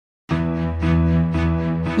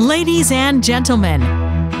Ladies and gentlemen,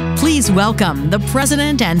 please welcome the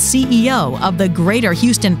President and CEO of the Greater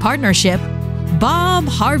Houston Partnership, Bob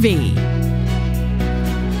Harvey.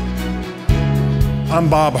 I'm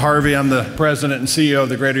Bob Harvey. I'm the President and CEO of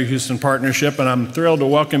the Greater Houston Partnership, and I'm thrilled to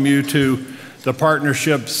welcome you to the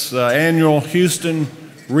Partnership's annual Houston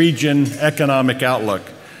Region Economic Outlook.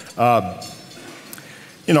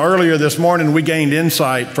 Earlier this morning, we gained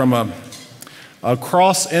insight from a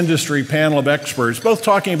cross-industry panel of experts, both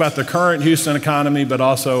talking about the current Houston economy, but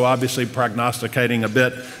also obviously prognosticating a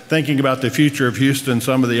bit, thinking about the future of Houston,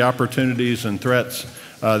 some of the opportunities and threats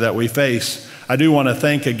that we face. I do want to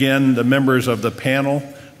thank again the members of the panel,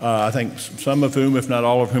 I think some of whom, if not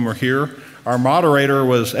all of whom, are here. Our moderator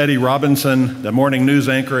was Eddie Robinson, the morning news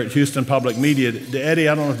anchor at Houston Public Media. Eddie,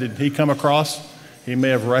 I don't know, did he come across? He may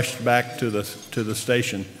have rushed back to the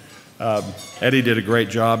station. Eddie did a great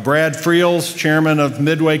job. Brad Friels, chairman of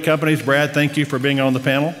Midway Companies. Brad, thank you for being on the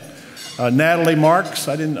panel. Natalie Marks,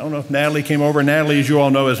 I don't know if Natalie came over. Natalie, as you all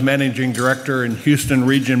know, is managing director and Houston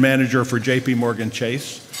region manager for J.P. Morgan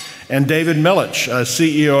Chase. And David Milich,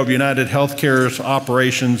 CEO of United Healthcare's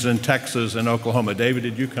operations in Texas and Oklahoma. David,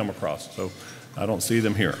 did you come across? So I don't see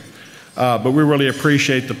them here. But we really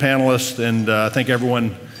appreciate the panelists, and I think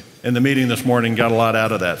everyone in the meeting this morning got a lot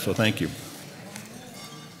out of that, so thank you.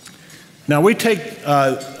 Now, we take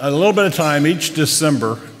a little bit of time each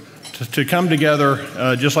December to come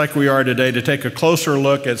together, just like we are today, to take a closer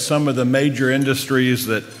look at some of the major industries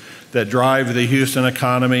that drive the Houston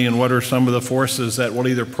economy and what are some of the forces that will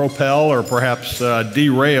either propel or perhaps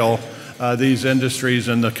derail these industries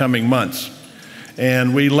in the coming months.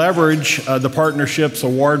 And we leverage the Partnership's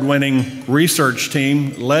award-winning research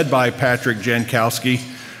team led by Patrick Jankowski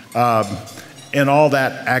in all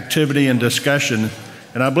that activity and discussion.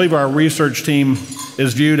 And I believe our research team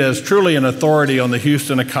is viewed as truly an authority on the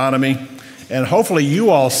Houston economy. And hopefully you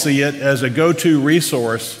all see it as a go-to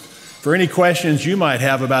resource for any questions you might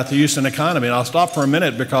have about the Houston economy. And I'll stop for a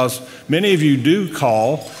minute because many of you do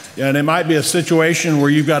call, and it might be a situation where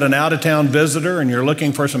you've got an out-of-town visitor and you're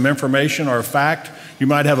looking for some information or a fact. You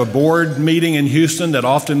might have a board meeting in Houston that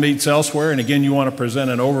often meets elsewhere, and again, you want to present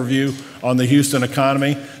an overview on the Houston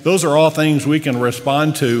economy. Those are all things we can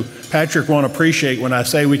respond to. Patrick won't appreciate when I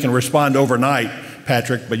say we can respond overnight,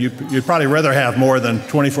 Patrick, but you'd probably rather have more than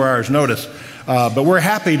 24 hours notice. But we're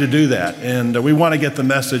happy to do that, and we want to get the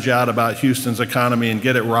message out about Houston's economy and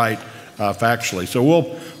get it right factually. So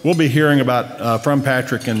we'll be hearing about from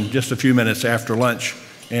Patrick in just a few minutes after lunch,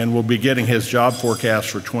 and we'll be getting his job forecast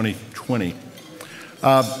for 2020.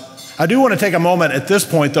 I do want to take a moment at this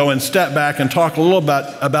point, though, and step back and talk a little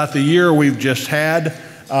about the year we've just had.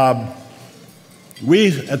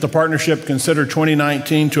 We at the Partnership consider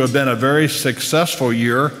 2019 to have been a very successful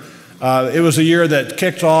year. It was a year that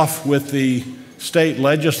kicked off with the state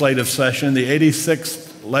legislative session, the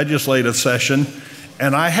 86th legislative session.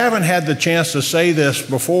 And I haven't had the chance to say this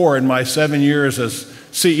before in my 7 years as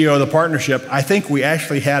CEO of the Partnership. I think we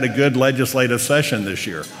actually had a good legislative session this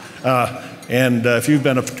year. And if you've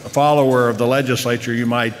been a follower of the legislature, you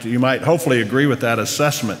might hopefully agree with that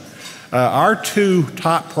assessment. Our two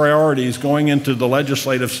top priorities going into the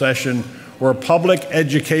legislative session were public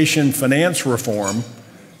education finance reform,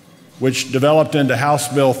 which developed into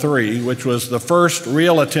House Bill 3, which was the first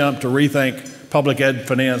real attempt to rethink public ed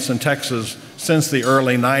finance in Texas since the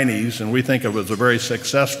early 90s, and we think it was a very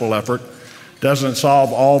successful effort. Doesn't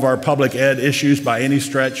solve all of our public ed issues by any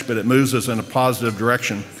stretch, but it moves us in a positive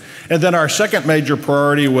direction. And then our second major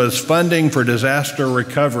priority was funding for disaster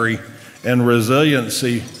recovery and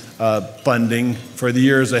resiliency funding for the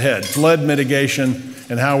years ahead, flood mitigation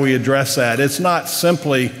and how we address that. It's not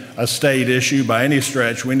simply a state issue by any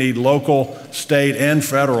stretch. We need local, state, and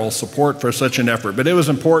federal support for such an effort. But it was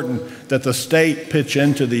important that the state pitch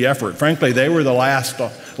into the effort. Frankly, they were the last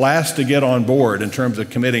to get on board in terms of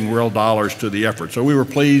committing real dollars to the effort. So we were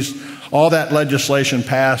pleased. All that legislation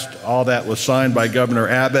passed, all that was signed by Governor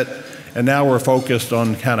Abbott, and now we're focused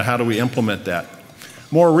on kind of how do we implement that.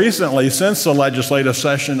 More recently, since the legislative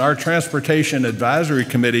session, our Transportation Advisory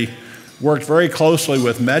Committee worked very closely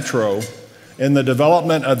with Metro in the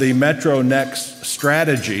development of the Metro Next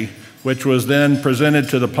strategy, which was then presented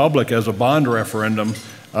to the public as a bond referendum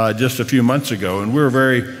just a few months ago. And we were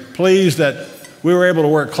very pleased that we were able to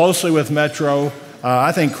work closely with Metro,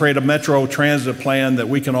 I think create a Metro transit plan that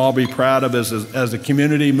we can all be proud of as a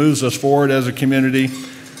community, moves us forward as a community.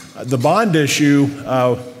 The bond issue,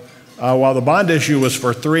 while the bond issue was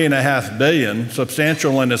for $3.5 billion,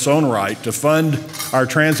 substantial in its own right, to fund our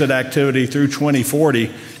transit activity through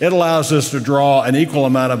 2040, it allows us to draw an equal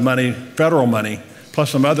amount of money, federal money,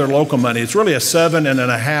 plus some other local money. It's really a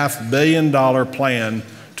 $7.5 billion plan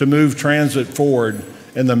to move transit forward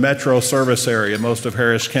in the metro service area, most of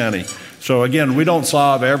Harris County. So again, we don't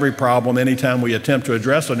solve every problem anytime we attempt to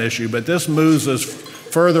address an issue, but this moves us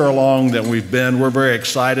further along than we've been. We're very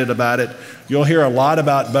excited about it. You'll hear a lot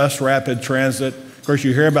about bus rapid transit. Of course,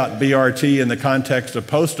 you hear about BRT in the context of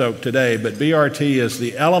Post Oak today, but BRT is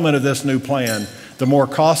the element of this new plan, the more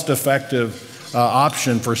cost-effective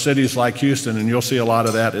option for cities like Houston, and you'll see a lot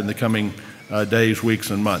of that in the coming days, weeks,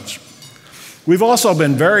 and months. We've also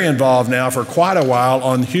been very involved now for quite a while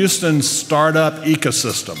on Houston's startup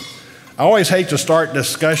ecosystem. I always hate to start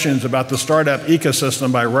discussions about the startup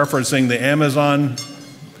ecosystem by referencing the Amazon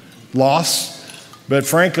loss, but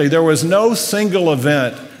frankly, there was no single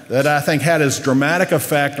event that I think had as dramatic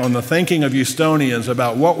effect on the thinking of Houstonians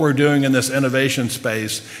about what we're doing in this innovation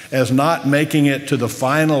space as not making it to the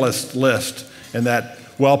finalist list in that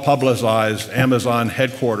well-publicized Amazon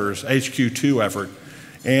headquarters HQ2 effort.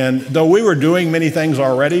 And though we were doing many things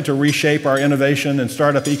already to reshape our innovation and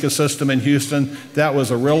startup ecosystem in Houston, that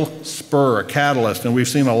was a real spur, a catalyst, and we've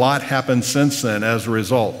seen a lot happen since then as a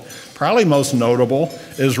result. Probably most notable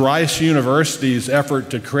is Rice University's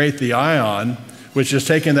effort to create the ION, which is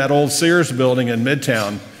taking that old Sears building in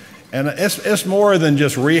Midtown, and it's more than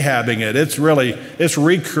just rehabbing it. It's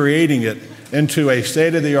recreating it into a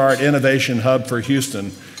state-of-the-art innovation hub for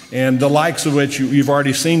Houston, and the likes of which you've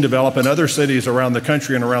already seen develop in other cities around the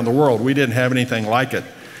country and around the world. We didn't have anything like it.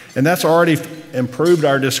 And that's already improved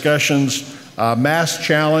our discussions. Mass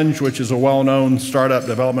Challenge, which is a well-known startup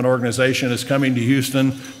development organization, is coming to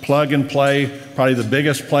Houston. Plug and Play, probably the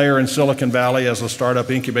biggest player in Silicon Valley as a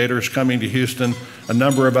startup incubator, is coming to Houston, a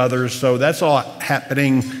number of others. So that's all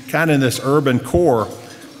happening kind of in this urban core.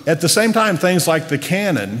 At the same time, things like the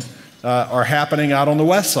Cannon are happening out on the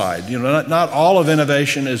west side. You know, not all of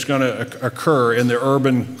innovation is going to occur in the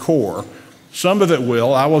urban core. Some of it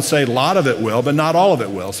will. I will say a lot of it will, but not all of it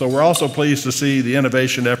will. So we're also pleased to see the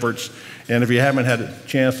innovation efforts. And if you haven't had a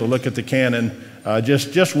chance to look at the Cannon,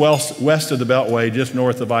 just west of the Beltway, just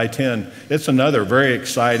north of I-10, it's another very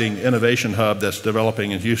exciting innovation hub that's developing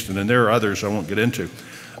in Houston. And there are others I won't get into.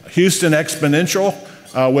 Houston Exponential,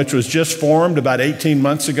 which was just formed about 18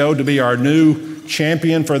 months ago to be our new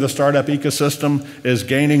champion for the startup ecosystem, is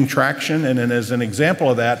gaining traction. And as an example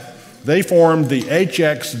of that, they formed the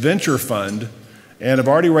HX Venture Fund and have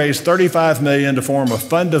already raised $35 million to form a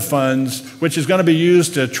fund of funds, which is going to be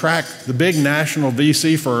used to attract the big national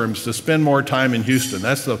VC firms to spend more time in Houston.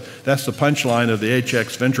 That's the punchline of the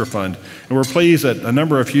HX Venture Fund. And we're pleased that a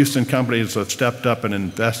number of Houston companies have stepped up and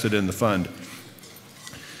invested in the fund.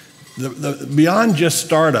 Beyond just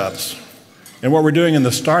startups and what we're doing in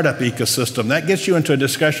the startup ecosystem, that gets you into a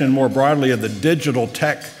discussion more broadly of the digital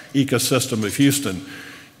tech ecosystem of Houston.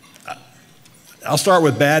 I'll start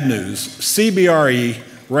with bad news. CBRE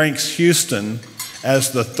ranks Houston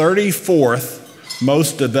as the 34th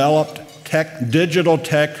most developed digital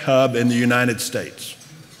tech hub in the United States.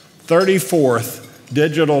 34th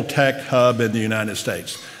digital tech hub in the United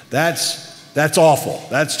States. That's awful.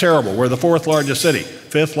 That's terrible. We're the 4th largest city,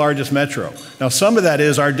 5th largest metro. Now, some of that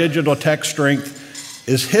is our digital tech strength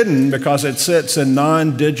is hidden because it sits in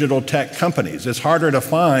non-digital tech companies. It's harder to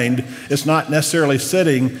find. It's not necessarily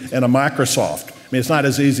sitting in a Microsoft. I mean, it's not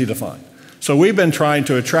as easy to find. So we've been trying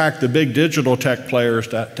to attract the big digital tech players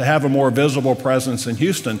to have a more visible presence in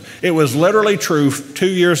Houston. It was literally true 2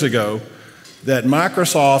 years ago that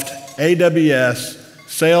Microsoft, AWS,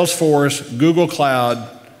 Salesforce, Google Cloud,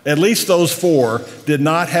 at least those 4, did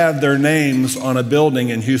not have their names on a building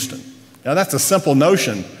in Houston. Now, that's a simple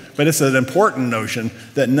notion, but it's an important notion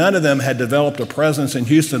that none of them had developed a presence in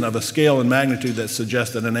Houston of a scale and magnitude that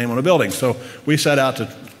suggested a name on a building. So we set out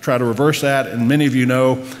to try to reverse that, and many of you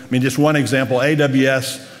know, I mean, just one example,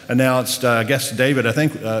 AWS announced, I guess, David, I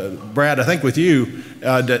think, Brad, I think with you,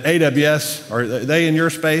 that AWS, are they in your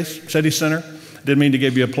space, City Center? Didn't mean to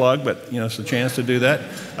give you a plug, but, you know, it's a chance to do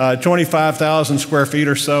that. 25,000 square feet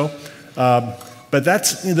or so. But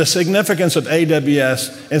that's the significance of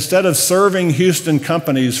AWS. Instead of serving Houston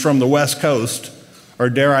companies from the West Coast, or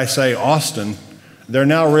dare I say Austin, they're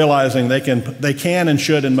now realizing they can and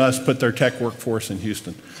should and must put their tech workforce in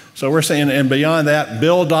Houston. So we're saying, and beyond that,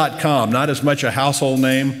 Bill.com, not as much a household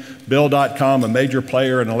name, Bill.com, a major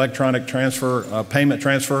player in electronic transfer, payment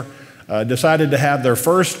transfer, decided to have their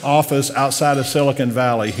first office outside of Silicon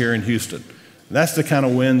Valley here in Houston. That's the kind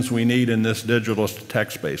of wins we need in this digital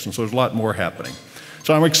tech space, and so there's a lot more happening.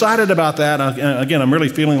 So I'm excited about that. Again, I'm really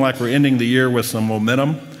feeling like we're ending the year with some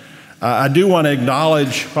momentum. I do want to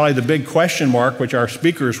acknowledge probably the big question mark, which our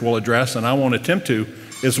speakers will address, and I won't attempt to,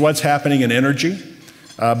 is what's happening in energy.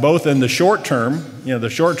 both in the short term. The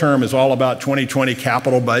short term is all about 2020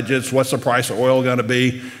 capital budgets. What's the price of oil going to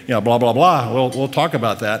be? Blah, blah, blah. We'll talk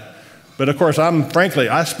about that. But of course,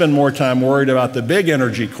 I spend more time worried about the big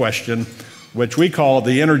energy question, which we call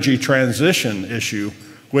the energy transition issue,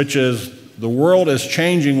 which is the world is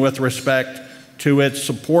changing with respect to its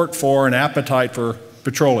support for and appetite for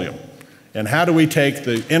petroleum. And how do we take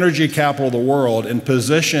the energy capital of the world and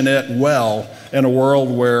position it well in a world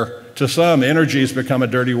where, to some, energy has become a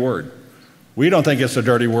dirty word? We don't think it's a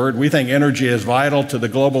dirty word. We think energy is vital to the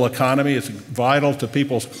global economy. It's vital to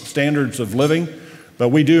people's standards of living. But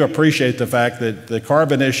we do appreciate the fact that the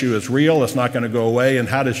carbon issue is real. It's not going to go away. And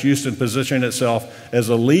how does Houston position itself as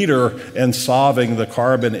a leader in solving the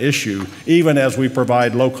carbon issue, even as we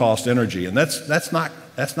provide low-cost energy? And that's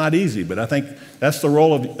not easy, but I think that's the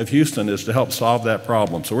role of Houston, is to help solve that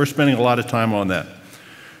problem. So we're spending a lot of time on that.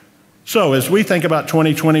 So as we think about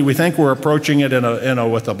 2020, we think we're approaching it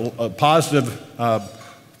with a positive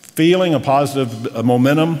feeling, a positive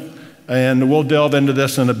momentum. And we'll delve into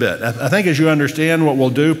this in a bit. I think as you understand what we'll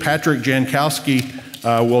do, Patrick Jankowski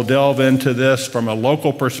will delve into this from a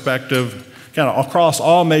local perspective, kind of across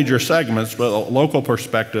all major segments, but a local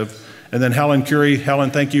perspective. And then Helen Currie.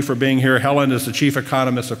 Helen, thank you for being here. Helen is the chief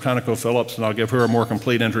economist of ConocoPhillips, and I'll give her a more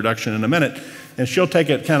complete introduction in a minute. And she'll take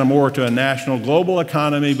it kind of more to a national, global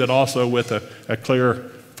economy, but also with a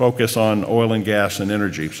clear focus on oil and gas and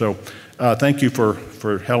energy. So thank you for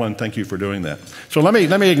Helen, thank you for doing that. So let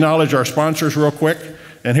me acknowledge our sponsors real quick.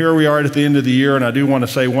 And here we are at the end of the year, and I do want to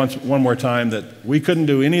say one more time that we couldn't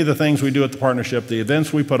do any of the things we do at the partnership, the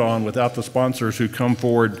events we put on, without the sponsors who come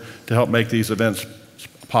forward to help make these events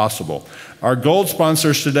possible. Our gold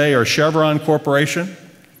sponsors today are Chevron Corporation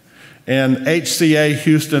and HCA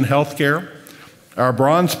Houston Healthcare. Our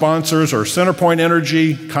bronze sponsors are CenterPoint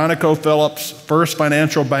Energy, ConocoPhillips, First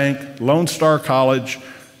Financial Bank, Lone Star College,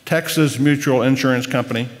 Texas Mutual Insurance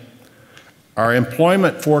Company. Our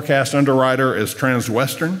employment forecast underwriter is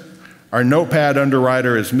Transwestern. Our notepad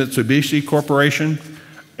underwriter is Mitsubishi Corporation.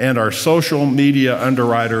 And our social media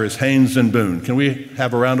underwriter is Haynes & Boone. Can we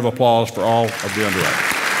have a round of applause for all of the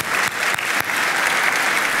underwriters?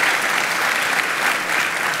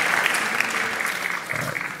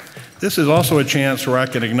 This is also a chance where I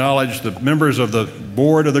can acknowledge the members of the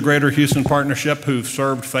board of the Greater Houston Partnership who've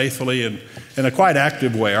served faithfully and in a quite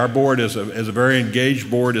active way. Our board is a very engaged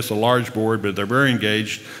board. It's a large board, but they're very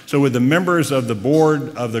engaged. So with the members of the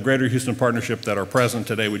board of the Greater Houston Partnership that are present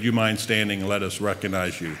today, would you mind standing and let us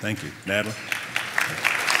recognize you? Thank you. Natalie?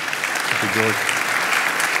 Thank you, George.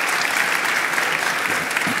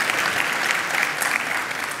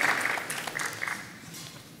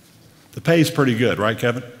 The pay's pretty good, right,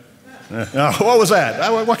 Kevin? What was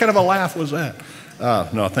that? What kind of a laugh was that?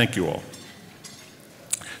 No, thank you all.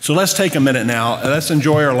 So let's take a minute now. Let's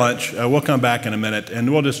enjoy our lunch. We'll come back in a minute,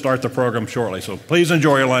 and we'll just start the program shortly. So please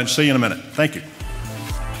enjoy your lunch. See you in a minute. Thank you.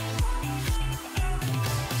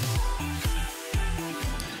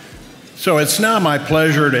 So it's now my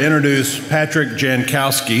pleasure to introduce Patrick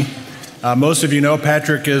Jankowski. Most of you know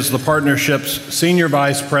Patrick is the partnership's Senior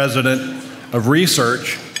Vice President of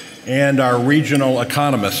Research and our regional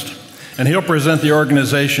economist. And he'll present the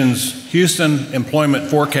organization's Houston employment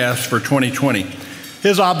forecast for 2020.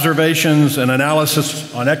 His observations and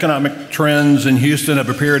analysis on economic trends in Houston have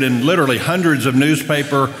appeared in literally hundreds of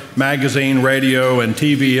newspaper, magazine, radio, and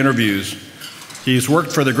TV interviews. He's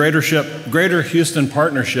worked for the Greater Houston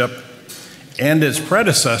Partnership and its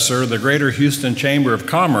predecessor, the Greater Houston Chamber of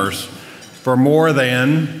Commerce, for more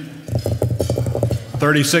than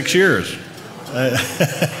 36 years.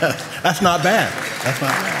 That's not bad. That's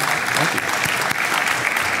not bad. Thank you.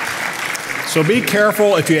 So be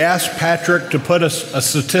careful if you ask Patrick to put a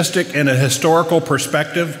statistic in a historical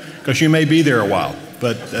perspective, because you may be there a while,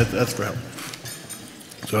 but that's for him.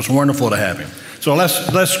 So it's wonderful to have him. So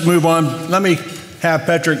let's move on. Let me have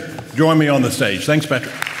Patrick join me on the stage. Thanks,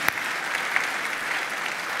 Patrick.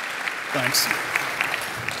 Thanks.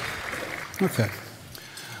 Okay.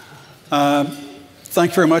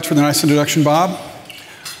 Thank you very much for the nice introduction, Bob.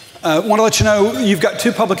 I want to let you know you've got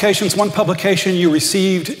two publications. One publication you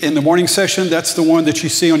received in the morning session. That's the one that you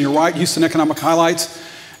see on your right, Houston Economic Highlights.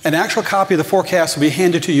 An actual copy of the forecast will be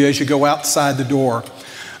handed to you as you go outside the door.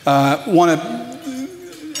 Want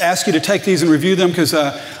to ask you to take these and review them, because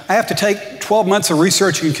I have to take 12 months of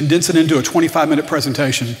research and condense it into a 25-minute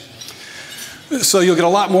presentation. So you'll get a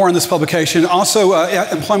lot more in this publication. Also,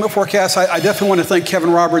 employment forecast. I definitely want to thank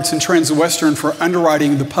Kevin Roberts and Transwestern for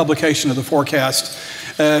underwriting the publication of the forecast.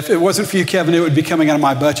 If it wasn't for you, Kevin, it would be coming out of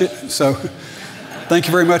my budget. So thank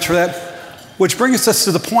you very much for that. Which brings us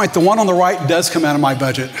to the point, the one on the right does come out of my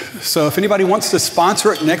budget. So if anybody wants to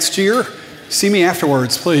sponsor it next year, see me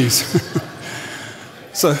afterwards, please.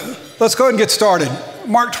 So let's go ahead and get started.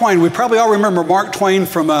 Mark Twain, we probably all remember Mark Twain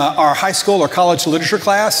from our high school or college literature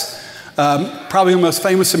class. Probably the most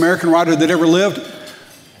famous American writer that ever lived.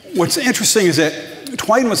 What's interesting is that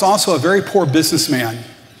Twain was also a very poor businessman.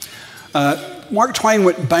 Mark Twain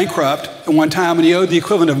went bankrupt at one time, and he owed the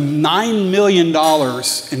equivalent of $9 million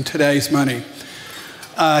in today's money.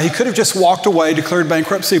 He could have just walked away, declared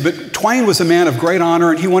bankruptcy, but Twain was a man of great honor,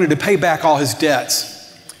 and he wanted to pay back all his debts.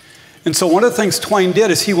 And so one of the things Twain did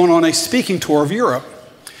is he went on a speaking tour of Europe.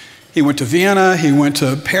 He went to Vienna, he went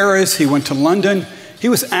to Paris, he went to London. He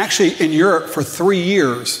was actually in Europe for 3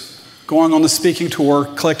 years, going on the speaking tour,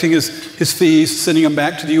 collecting his fees, sending them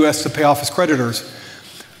back to the U.S. to pay off his creditors.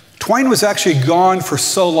 Twain was actually gone for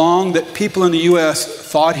so long that people in the U.S.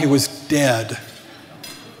 thought he was dead.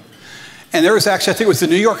 And there was actually, I think it was the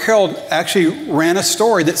New York Herald actually ran a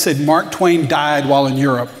story that said Mark Twain died while in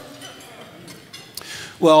Europe.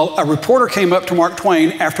 Well, a reporter came up to Mark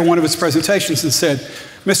Twain after one of his presentations and said,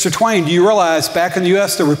 "Mr. Twain, do you realize back in the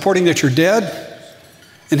U.S. they're reporting that you're dead?"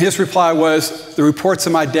 And his reply was, "The reports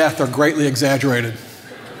of my death are greatly exaggerated."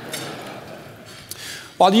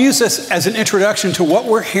 I'll use this as an introduction to what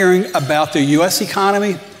we're hearing about the U.S.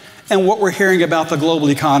 economy and what we're hearing about the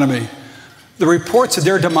global economy. The reports of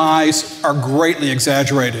their demise are greatly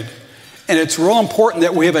exaggerated. And it's real important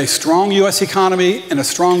that we have a strong U.S. economy and a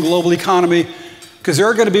strong global economy, because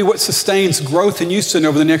they're going to be what sustains growth in Houston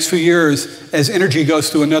over the next few years as energy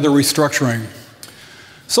goes through another restructuring.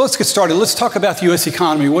 So let's get started. Let's talk about the U.S.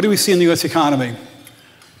 economy. What do we see in the U.S. economy?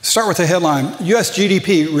 Start with the headline. U.S.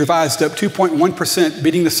 GDP revised up 2.1%,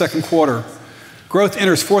 beating the second quarter. Growth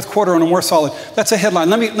enters fourth quarter on a more solid. That's a headline.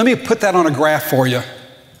 Let me put that on a graph for you.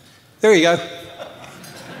 There you go.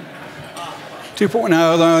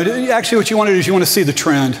 2.0. Actually, what you want to do is you want to see the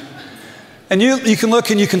trend. And you can look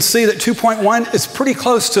and you can see that 2.1 is pretty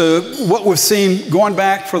close to what we've seen going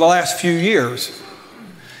back for the last few years.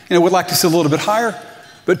 And we'd like to see a little bit higher,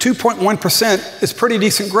 but 2.1% is pretty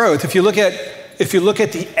decent growth. If you look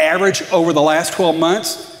at the average over the last 12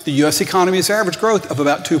 months, the U.S. economy has average growth of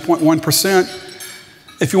about 2.1%.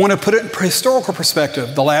 If you want to put it in historical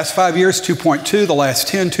perspective, the last 5 years, 2.2, the last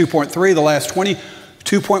 10, 2.3, the last 20,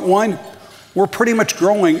 2.1, we're pretty much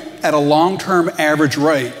growing at a long-term average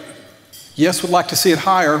rate. Yes, we'd like to see it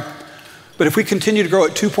higher, but if we continue to grow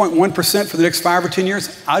at 2.1% for the next 5 or 10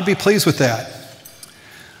 years, I'd be pleased with that.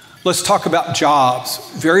 Let's talk about jobs.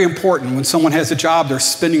 Very important. When someone has a job, they're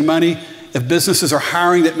spending money. If businesses are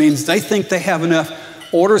hiring, that means they think they have enough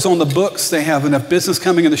orders on the books, they have enough business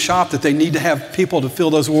coming in the shop that they need to have people to fill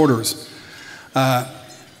those orders.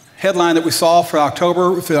 Headline that we saw for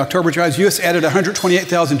the October jobs, U.S. added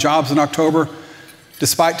 128,000 jobs in October,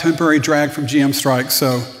 despite temporary drag from GM strikes.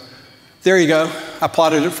 So there you go. I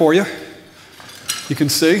plotted it for you. You can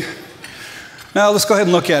see. Now let's go ahead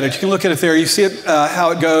and look at it. You can look at it there. You see it,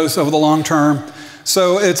 how it goes over the long term.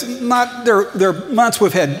 So it's not, there are months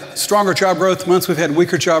we've had stronger job growth, months we've had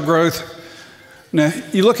weaker job growth. Now,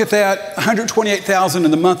 you look at that, 128,000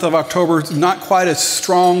 in the month of October, is not quite as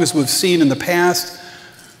strong as we've seen in the past.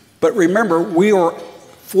 But remember, we were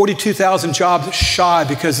 42,000 jobs shy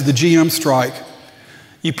because of the GM strike.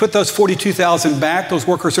 You put those 42,000 back, those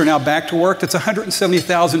workers are now back to work. That's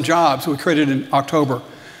 170,000 jobs we created in October.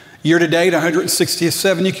 Year to date,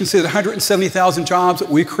 167. You can see that 170,000 jobs that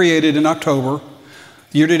we created in October.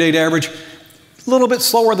 Year to date average, a little bit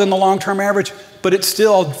slower than the long-term average, but it's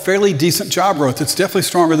still fairly decent job growth. It's definitely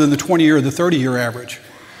stronger than the 20-year or the 30-year average.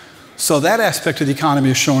 So that aspect of the economy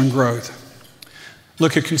is showing growth.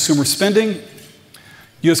 Look at consumer spending.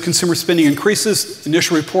 U.S. consumer spending increases.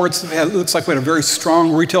 Initial reports, it looks like we had a very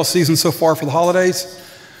strong retail season so far for the holidays.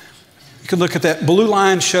 You can look at that. Blue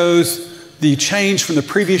line shows the change from the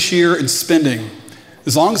previous year in spending.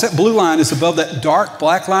 As long as that blue line is above that dark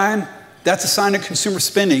black line, that's a sign that consumer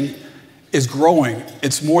spending is growing.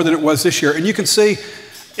 It's more than it was this year. And you can see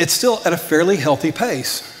it's still at a fairly healthy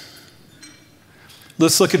pace.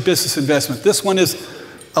 Let's look at business investment. This one is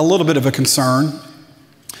a little bit of a concern.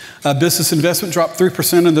 Business investment dropped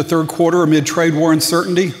 3% in the third quarter amid trade war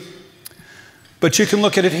uncertainty. But you can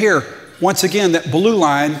look at it here. Once again, that blue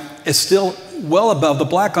line is still well above the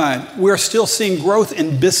black line. We're still seeing growth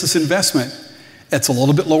in business investment. It's a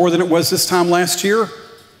little bit lower than it was this time last year,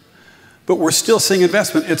 but we're still seeing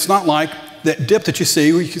investment. It's not like that dip that you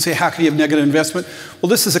see where you can say, how can you have negative investment? Well,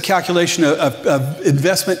 this is a calculation of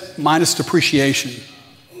investment minus depreciation.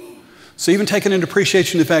 So even taking into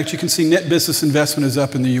depreciation, in fact, you can see net business investment is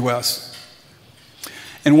up in the U.S.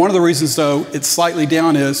 And one of the reasons, though, it's slightly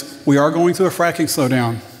down is we are going through a fracking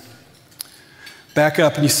slowdown. Back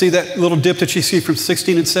up, and you see that little dip that you see from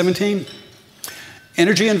 16 and 17?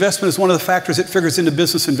 Energy investment is one of the factors that figures into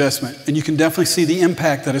business investment, and you can definitely see the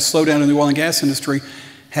impact that a slowdown in the oil and gas industry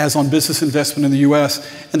has on business investment in the U.S.,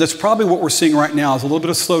 and that's probably what we're seeing right now is a little bit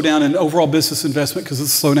of slowdown in overall business investment because of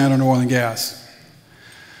the slowdown in oil and gas.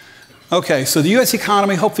 Okay, so the U.S.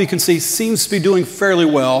 economy, hopefully you can see, seems to be doing fairly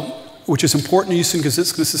well, which is important to Houston because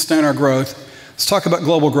it's going to sustain our growth. Let's talk about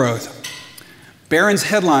global growth. Barron's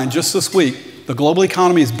headline just this week, the global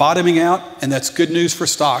economy is bottoming out, and that's good news for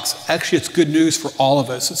stocks. Actually, it's good news for all of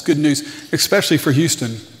us. It's good news, especially for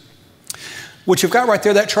Houston. What you've got right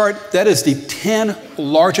there, that chart, that is the 10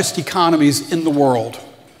 largest economies in the world.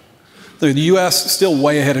 The U.S. is still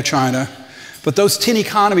way ahead of China, but those 10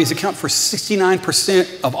 economies account for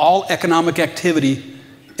 69% of all economic activity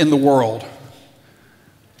in the world.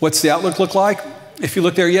 What's the outlook look like? If you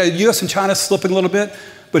look there, yeah, the U.S. and China is slipping a little bit,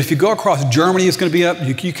 but if you go across, Germany is going to be up,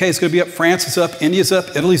 UK is going to be up, France is up, India's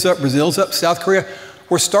up, Italy's up, Brazil's up, South Korea.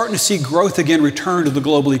 We're starting to see growth again return to the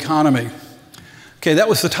global economy. Okay, that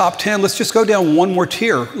was the top 10. Let's just go down one more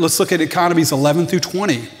tier. Let's look at economies 11 through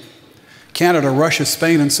 20. Canada, Russia,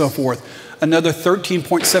 Spain, and so forth. Another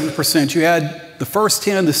 13.7%. You add the first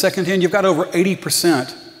 10, the second 10, you've got over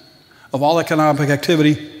 80% of all economic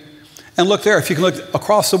activity. And look there, if you can look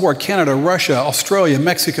across the board, Canada, Russia, Australia,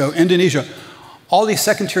 Mexico, Indonesia, all these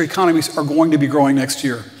second-tier economies are going to be growing next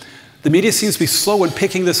year. The media seems to be slow in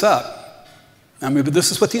picking this up. I mean, but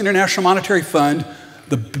this is what the International Monetary Fund,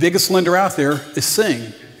 the biggest lender out there, is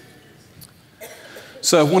seeing.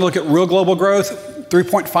 So if you want to look at real global growth,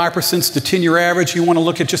 3.5% is the 10-year average. You want to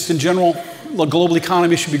look at just in general, the global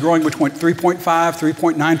economy should be growing between 3.5%,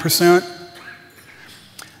 3.9%.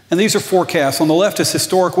 And these are forecasts. On the left is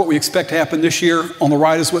historic, what we expect to happen this year. On the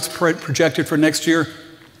right is what's projected for next year.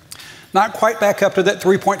 Not quite back up to that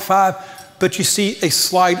 3.5, but you see a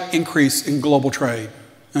slight increase in global trade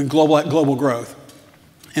and global growth.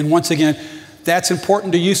 And once again, that's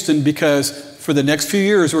important to Houston because for the next few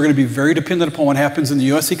years, we're going to be very dependent upon what happens in the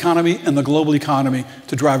U.S. economy and the global economy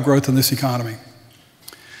to drive growth in this economy.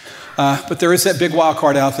 But there is that big wild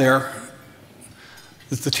card out there.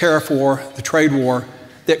 It's the tariff war, the trade war,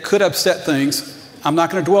 that could upset things. I'm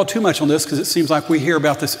not going to dwell too much on this because it seems like we hear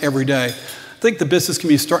about this every day. I think the business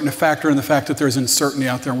community is starting to factor in the fact that there's uncertainty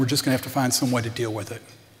out there and we're just going to have to find some way to deal with it.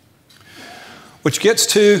 Which gets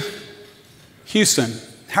to Houston.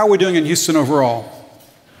 How are we doing in Houston overall?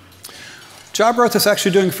 Job growth is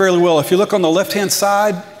actually doing fairly well. If you look on the left-hand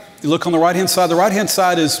side, you look on the right-hand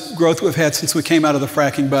side is growth we've had since we came out of the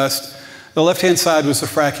fracking bust. The left-hand side was the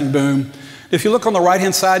fracking boom. If you look on the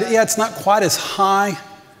right-hand side, yeah, it's not quite as high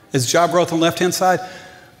as job growth on the left-hand side,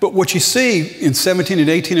 but what you see in 17 and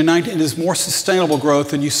 18 and 19 is more sustainable growth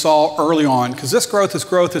than you saw early on, because this growth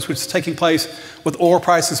which is taking place with oil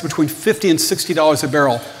prices between $50 and $60 a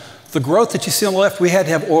barrel. The growth that you see on the left, we had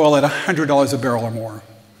to have oil at $100 a barrel or more.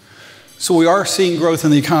 So we are seeing growth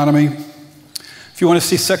in the economy. If you want to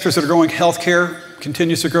see sectors that are growing, healthcare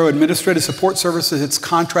continues to grow, administrative support services, it's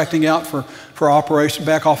contracting out for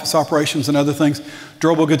back office operations and other things,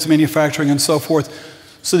 durable goods manufacturing and so forth.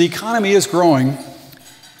 So the economy is growing,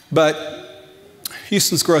 but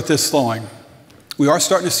Houston's growth is slowing. We are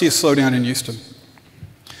starting to see a slowdown in Houston.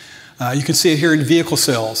 You can see it here in vehicle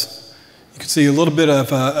sales. You can see a little bit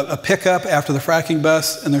of a pickup after the fracking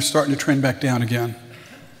bust, and they're starting to trend back down again.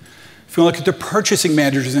 If you look at the Purchasing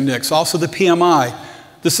Managers Index, also the PMI,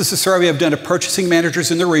 this is a survey I've done of purchasing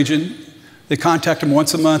managers in the region. They contact them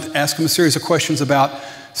once a month, ask them a series of questions about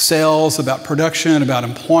sales, about production, about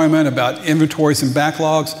employment, about inventories and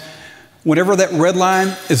backlogs. Whenever that red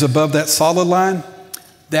line is above that solid line,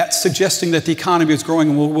 that's suggesting that the economy is growing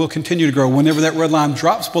and will continue to grow. Whenever that red line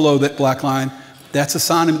drops below that black line, that's a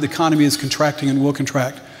sign that the economy is contracting and will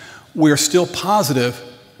contract. We are still positive,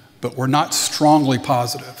 but we're not strongly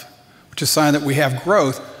positive, which is a sign that we have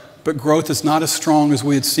growth, but growth is not as strong as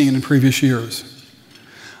we had seen in previous years.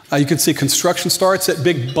 You can see construction starts. That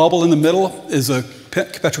big bubble in the middle is a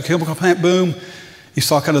petrochemical plant boom. You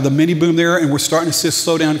saw kind of the mini boom there, and we're starting to see a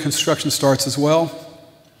slowdown in construction starts as well.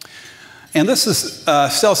 And this is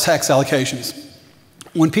sales tax allocations.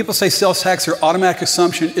 When people say sales tax, their automatic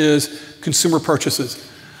assumption is consumer purchases.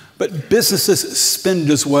 But businesses spend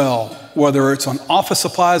as well, whether it's on office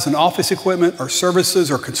supplies and office equipment or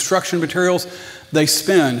services or construction materials, they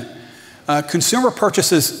spend. Consumer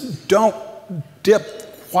purchases don't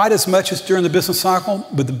dip quite as much as during the business cycle,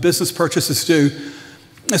 but the business purchases do.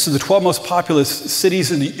 This is the 12 most populous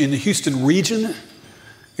cities in the Houston region. It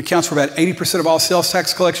accounts for about 80% of all sales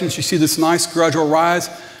tax collections. You see this nice gradual rise.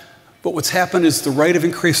 But what's happened is the rate of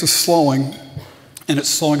increase is slowing, and it's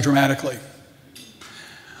slowing dramatically.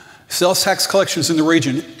 Sales tax collections in the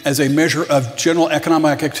region, as a measure of general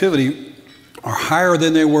economic activity, are higher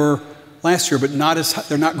than they were last year, but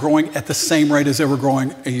they're not growing at the same rate as they were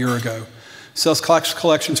growing a year ago. Sales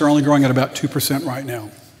collections are only growing at about 2% right now.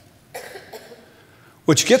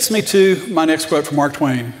 Which gets me to my next quote from Mark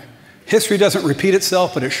Twain. History doesn't repeat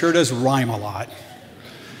itself, but it sure does rhyme a lot.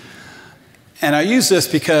 And I use this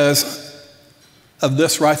because of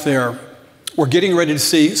this right there. We're getting ready to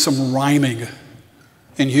see some rhyming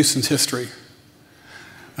in Houston's history.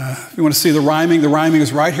 If you want to see the rhyming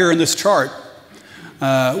is right here in this chart.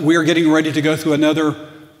 We are getting ready to go through another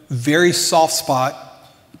very soft spot,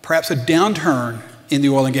 perhaps a downturn in the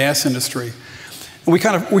oil and gas industry. And we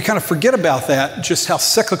kind of forget about that, just how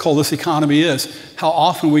cyclical this economy is, how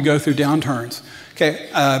often we go through downturns. Okay,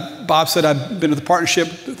 Bob said I've been with the partnership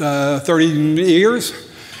 30 years.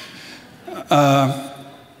 I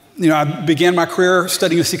began my career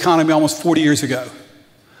studying this economy almost 40 years ago.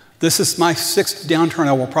 This is my 6th downturn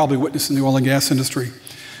I will probably witness in the oil and gas industry.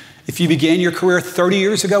 If you began your career 30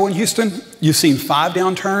 years ago in Houston, you've seen 5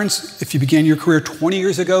 downturns. If you began your career 20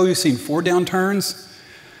 years ago, you've seen 4 downturns.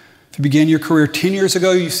 If you began your career 10 years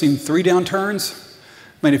ago, you've seen 3 downturns.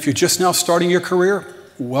 I mean, if you're just now starting your career,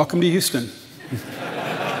 welcome to Houston.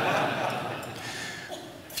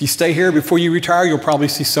 If you stay here before you retire, you'll probably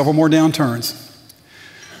see several more downturns.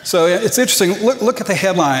 So it's interesting. Look at the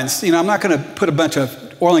headlines. I'm not going to put a bunch of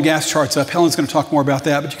oil and gas charts up. Helen's going to talk more about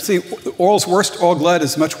that. But you can see oil's worst oil glut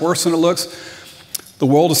is much worse than it looks. The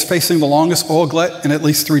world is facing the longest oil glut in at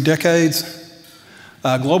least 3 decades.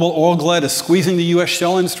 Global oil glut is squeezing the U.S.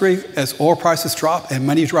 shale industry as oil prices drop and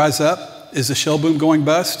money dries up. Is the shale boom going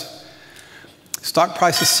bust? Stock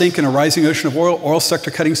prices sink in a rising ocean of oil. Oil sector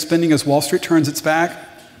cutting spending as Wall Street turns its back.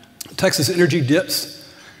 Texas energy dips.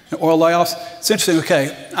 And oil layoffs. It's interesting.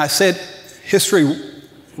 Okay, I said history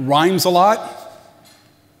rhymes a lot.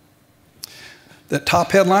 That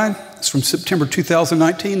top headline is from September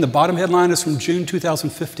 2019. The bottom headline is from June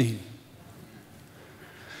 2015.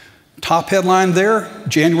 Top headline there,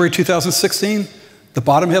 January 2016. The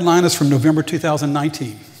bottom headline is from November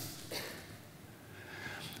 2019.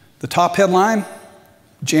 The top headline,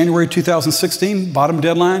 January 2016. Bottom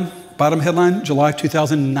headline, July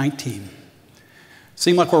 2019.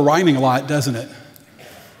 Seems like we're rhyming a lot, doesn't it?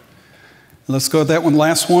 Let's go with that one.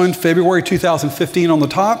 Last one, February 2015 on the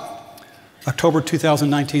top, October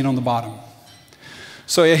 2019 on the bottom.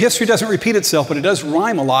 So yeah, history doesn't repeat itself, but it does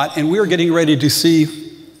rhyme a lot, and we're getting ready to see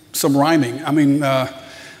some rhyming. I mean,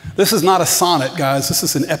 this is not a sonnet, guys. This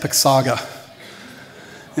is an epic saga.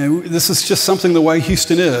 And this is just something the way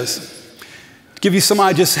Houston is. To give you some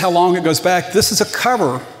ideas how long it goes back, this is a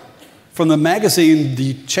cover from the magazine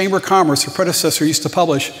the Chamber of Commerce, her predecessor, used to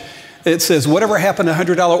publish. It says, whatever happened to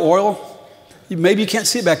 $100 oil? Maybe you can't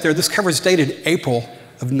see it back there. This cover is dated April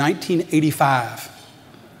of 1985.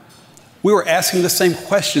 We were asking the same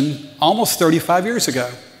question almost 35 years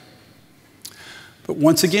ago. But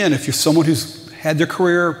once again, if you're someone who's had their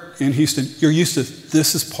career in Houston, you're used to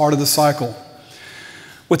this is part of the cycle.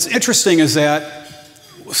 What's interesting is that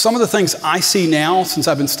some of the things I see now, since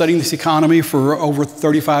I've been studying this economy for over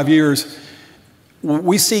 35 years, what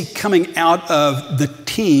we see coming out of the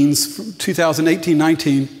teens from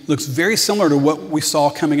 2018-19 looks very similar to what we saw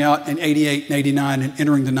coming out in 88 and 89 and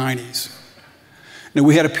entering the 90s. Now,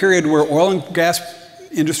 we had a period where oil and gas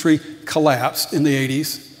industry collapsed in the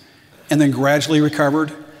 80s and then gradually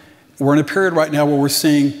recovered. We're in a period right now where we're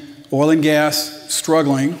seeing oil and gas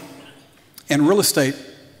struggling and real estate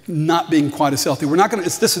not being quite as healthy. We're not going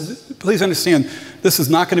to, please understand, this is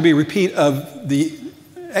not going to be a repeat of the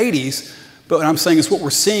 80s, but what I'm saying is what we're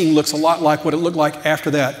seeing looks a lot like what it looked like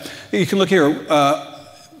after that. You can look here,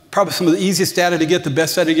 probably some of the easiest data to get, the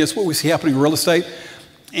best data to get is what we see happening in real estate.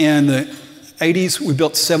 In the 80s, we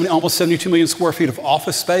built almost 72 million square feet of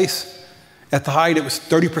office space. At the height,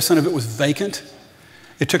 30% of it was vacant.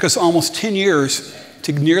 It took us almost 10 years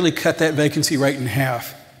to nearly cut that vacancy rate in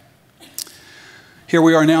half. Here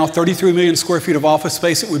we are now, 33 million square feet of office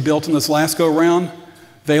space that we built in this last go-around.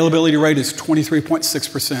 Availability rate is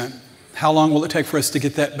 23.6%. How long will it take for us to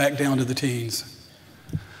get that back down to the teens?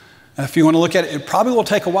 If you want to look at it, it probably will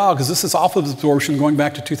take a while because this is office absorption going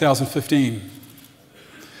back to 2015.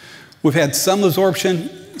 We've had some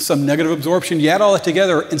absorption, some negative absorption. You add all that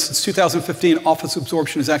together, and since 2015, office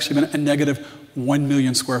absorption has actually been a negative 1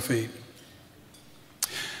 million square feet.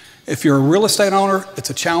 If you're a real estate owner,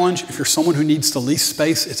 it's a challenge. If you're someone who needs to lease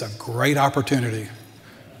space, it's a great opportunity.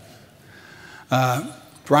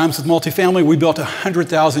 Rhymes with multifamily, we built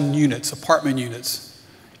 100,000 units, apartment units,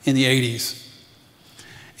 in the 80s.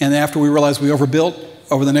 And after we realized we overbuilt,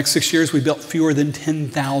 over the next 6 years, we built fewer than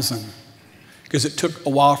 10,000 because it took a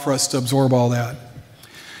while for us to absorb all that.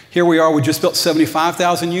 Here we are, we just built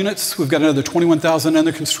 75,000 units. We've got another 21,000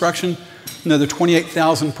 under construction, another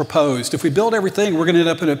 28,000 proposed. If we build everything, we're going to end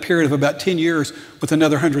up in a period of about 10 years with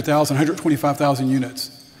another 100,000, 125,000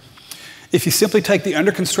 units. If you simply take the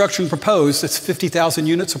under construction proposed, that's 50,000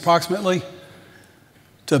 units approximately.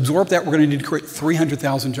 To absorb that, we're going to need to create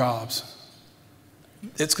 300,000 jobs.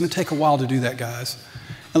 It's going to take a while to do that, guys.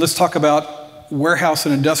 And let's talk about warehouse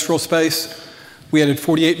and industrial space. We added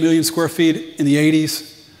 48 million square feet in the 80s.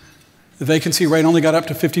 The vacancy rate only got up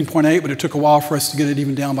to 15.8, but it took a while for us to get it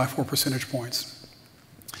even down by 4 percentage points.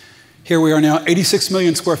 Here we are now, 86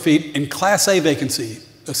 million square feet in Class A vacancy.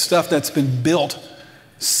 The stuff that's been built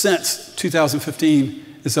since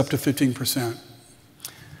 2015 is up to 15%.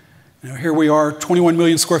 Now here we are, 21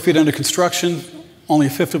 million square feet under construction, only a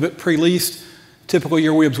fifth of it pre-leased. Typical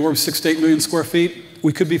year we absorb 6 to 8 million square feet.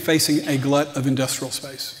 We could be facing a glut of industrial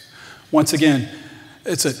space. Once again,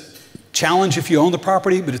 it's a challenge if you own the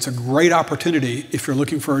property, but it's a great opportunity if you're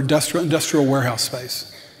looking for industrial warehouse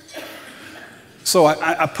space. So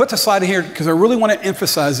I put the slide in here because I really want to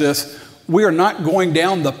emphasize this. We are not going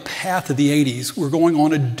down the path of the 80s. We're going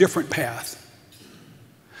on a different path.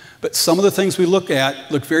 But some of the things we look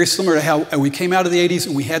at look very similar to how we came out of the 80s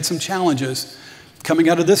and we had some challenges. Coming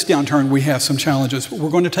out of this downturn, we have some challenges, but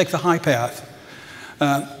we're going to take the high path.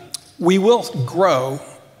 We will grow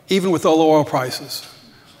even with low oil prices.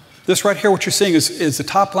 This right here, what you're seeing is the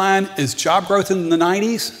top line is job growth in the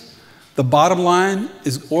 90s. The bottom line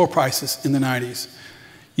is oil prices in the 90s.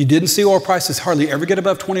 You didn't see oil prices hardly ever get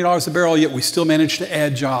above $20 a barrel, yet we still managed to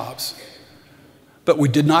add jobs. But we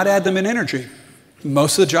did not add them in energy.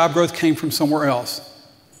 Most of the job growth came from somewhere else.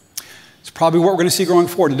 It's probably what we're going to see going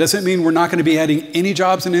forward. It doesn't mean we're not going to be adding any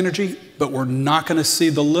jobs in energy, but we're not going to see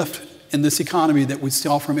the lift in this economy that we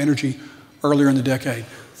saw from energy earlier in the decade.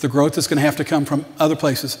 The growth is going to have to come from other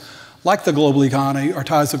places, like the global economy, or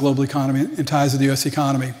ties to the global economy and ties to the U.S.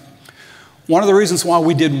 economy. One of the reasons why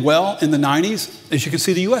we did well in the 90s, as you can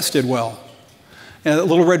see, the U.S. did well. And that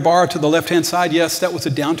little red bar to the left-hand side, yes, that was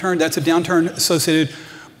a downturn. That's a downturn associated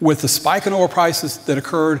with the spike in oil prices that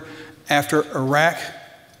occurred after Iraq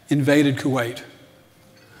invaded Kuwait.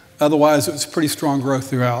 Otherwise, it was pretty strong growth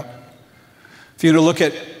throughout. If you look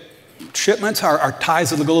at shipments, our ties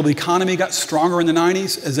to the global economy got stronger in the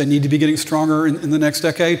 90s as they need to be getting stronger in the next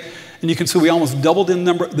decade. And you can see we almost doubled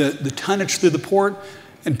the tonnage through the port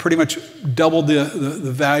and pretty much doubled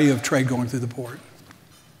the value of trade going through the port.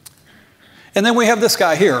 And then we have this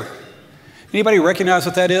guy here. Anybody recognize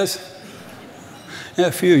what that is? Yeah,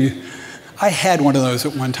 a few of you. I had one of those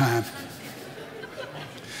at one time.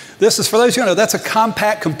 This is, for those who know, that's a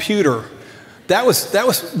compact computer. That was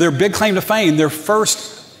their big claim to fame, their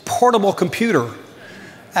first portable computer.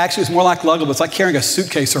 Actually, it's more like Lego, but it's like carrying a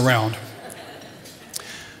suitcase around.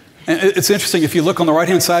 And it's interesting, if you look on the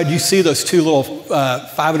right-hand side, you see those two little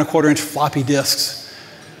 5¼ floppy disks.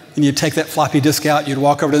 And you'd take that floppy disk out, you'd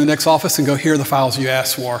walk over to the next office and go, here are the files you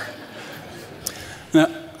asked for.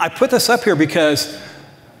 Now, I put this up here because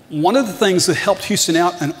one of the things that helped Houston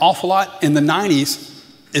out an awful lot in the 90s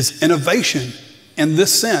is innovation in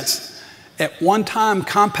this sense. At one time,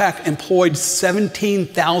 Compaq employed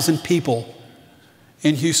 17,000 people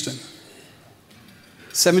in Houston.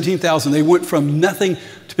 17,000. They went from nothing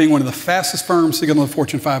to being one of the fastest firms to get on the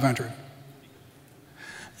Fortune 500.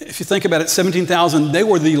 If you think about it, 17,000, they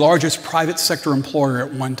were the largest private sector employer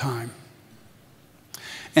at one time.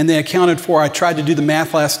 And they accounted for, I tried to do the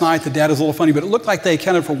math last night, the data's a little funny, but it looked like they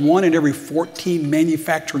accounted for 1 in every 14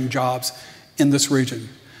 manufacturing jobs in this region.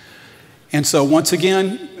 And so once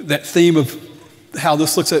again, that theme of how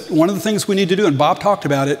this looks at, one of the things we need to do, and Bob talked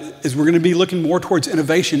about it, is we're going to be looking more towards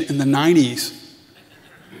innovation in the 90s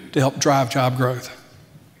to help drive job growth.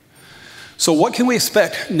 So what can we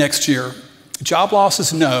expect next year? Job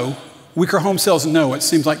losses, no. Weaker home sales, no. It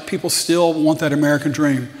seems like people still want that American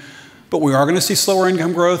dream. But we are going to see slower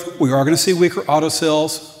income growth. We are going to see weaker auto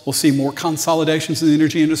sales. We'll see more consolidations in the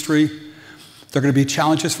energy industry. There are going to be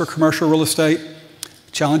challenges for commercial real estate,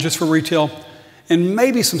 challenges for retail, and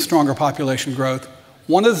maybe some stronger population growth.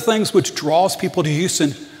 One of the things which draws people to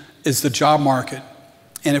Houston is the job market.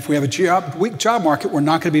 And if we have a weak job market, we're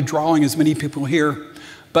not going to be drawing as many people here.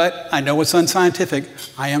 But I know it's unscientific.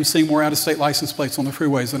 I am seeing more out-of-state license plates on the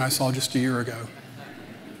freeways than I saw just a year ago.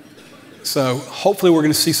 So hopefully we're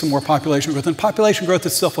going to see some more population growth. And population growth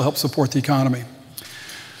itself will help support the economy.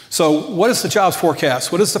 So what is the jobs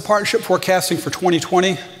forecast? What is the partnership forecasting for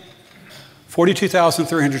 2020?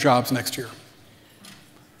 42,300 jobs next year.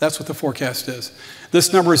 That's what the forecast is.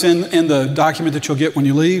 This number is in the document that you'll get when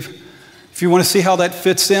you leave. If you want to see how that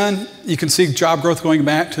fits in, you can see job growth going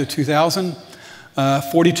back to 2000.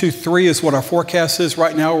 42.3 is what our forecast is.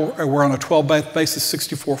 Right now, we're on a 12-month basis,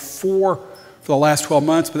 64.4 for the last 12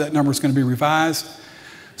 months, but that number is going to be revised.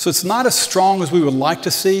 So it's not as strong as we would like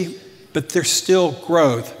to see, but there's still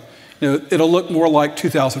growth. You know, it'll look more like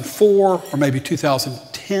 2004 or maybe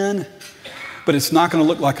 2010, but it's not going to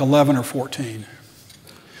look like 11 or 14.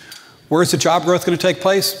 Where is the job growth going to take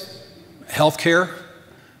place? Healthcare,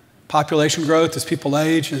 population growth as people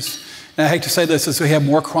age. And I hate to say this, as we have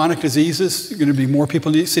more chronic diseases, there are going to be more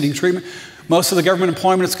people seeking treatment. Most of the government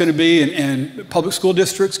employment is going to be in public school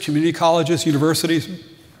districts, community colleges, universities,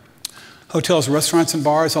 hotels, restaurants, and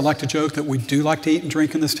bars. I like to joke that we do like to eat and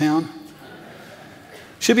drink in this town.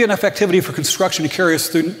 Should be enough activity for construction to carry us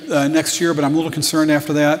through next year, but I'm a little concerned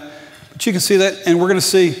after that. But you can see that, and we're going to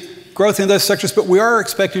see growth in those sectors, but we are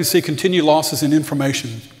expecting to see continued losses in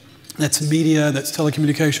information. That's media, that's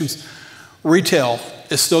telecommunications. Retail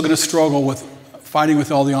is still going to struggle with fighting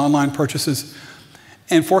with all the online purchases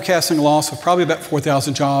and forecasting a loss of probably about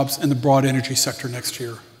 4,000 jobs in the broad energy sector next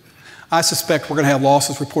year. I suspect we're going to have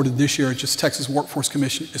losses reported this year. It's just Texas Workforce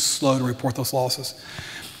Commission is slow to report those losses.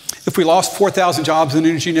 If we lost 4,000 jobs in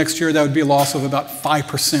energy next year, that would be a loss of about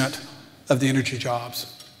 5% of the energy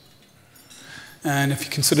jobs. And if you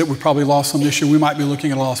consider we probably lost some this year, we might be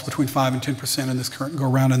looking at a loss between 5 and 10% in this current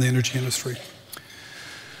go-around in the energy industry.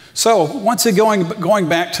 So once again, going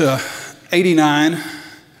back to 89,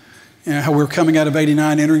 how we were coming out of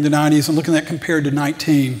 89, entering the 90s, and looking at that compared to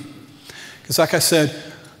 19. Because like I said,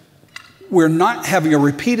 we're not having a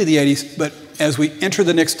repeat of the 80s, but as we enter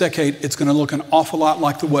the next decade, it's going to look an awful lot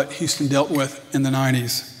like what Houston dealt with in the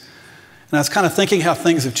 90s. And I was kind of thinking how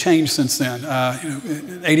things have changed since then.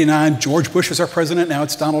 In 89, George Bush was our president. Now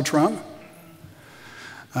it's Donald Trump.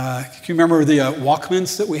 Can you remember the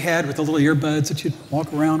Walkmans that we had with the little earbuds that you'd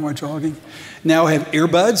walk around while jogging? Now we have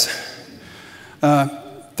earbuds.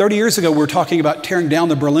 30 years ago, we were talking about tearing down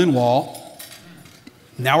the Berlin Wall.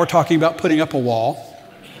 Now we're talking about putting up a wall.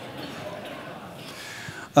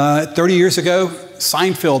 30 years ago,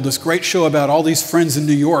 Seinfeld, this great show about all these friends in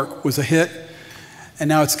New York, was a hit. And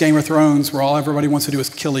now it's Game of Thrones, where all everybody wants to do is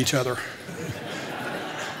kill each other.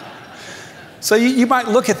 So you might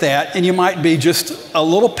look at that and you might be just a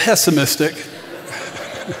little pessimistic.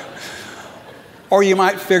 Or you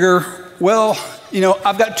might figure, well,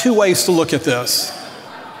 I've got two ways to look at this.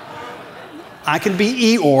 I can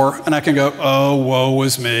be Eeyore and I can go, oh, woe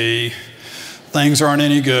is me. Things aren't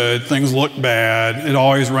any good. Things look bad. It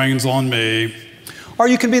always rains on me. Or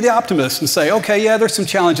you can be the optimist and say, okay, yeah, there's some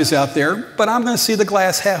challenges out there, but I'm going to see the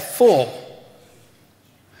glass half full.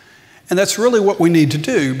 And that's really what we need to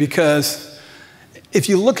do, because if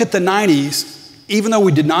you look at the 90s, even though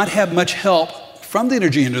we did not have much help from the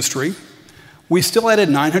energy industry, we still added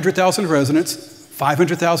 900,000 residents,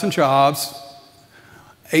 500,000 jobs,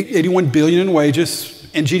 81 billion in wages,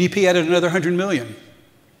 and GDP added another 100 million.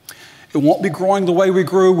 It won't be growing the way we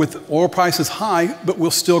grew with oil prices high, but we'll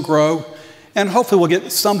still grow. And hopefully we'll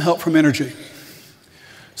get some help from energy.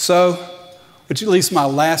 So, which at least my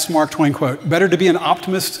last Mark Twain quote, better to be an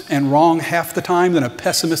optimist and wrong half the time than a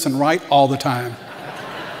pessimist and right all the time.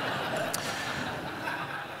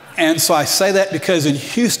 And so I say that because in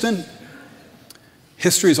Houston,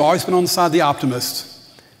 history has always been on the side of the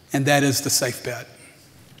optimists, and that is the safe bet.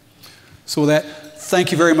 So with that,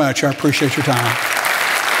 thank you very much. I appreciate your time.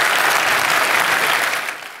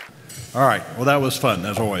 All right. Well, that was fun,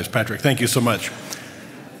 as always, Patrick. Thank you so much.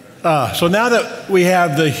 So now that we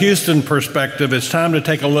have the Houston perspective, it's time to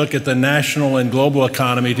take a look at the national and global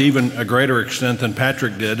economy to even a greater extent than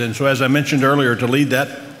Patrick did. And so as I mentioned earlier, to lead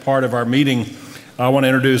that part of our meeting, I want to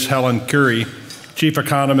introduce Helen Currie, Chief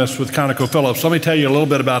Economist with ConocoPhillips. Let me tell you a little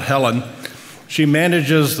bit about Helen. She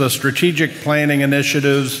manages the strategic planning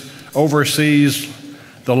initiatives, oversees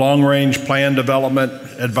the long-range plan development,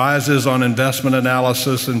 advises on investment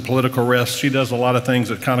analysis and political risk. She does a lot of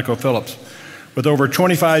things at ConocoPhillips. With over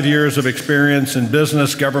 25 years of experience in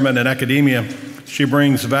business, government, and academia, she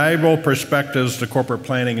brings valuable perspectives to corporate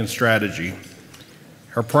planning and strategy.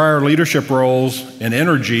 Her prior leadership roles in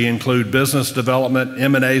energy include business development,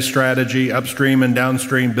 M&A strategy, upstream and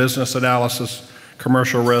downstream business analysis,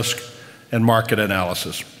 commercial risk, and market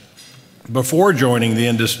analysis. Before joining the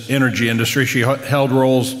energy industry, she held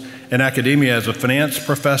roles in academia as a finance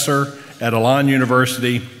professor at Elan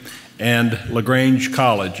University and LaGrange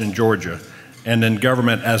College in Georgia, and in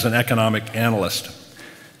government as an economic analyst.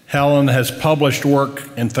 Helen has published work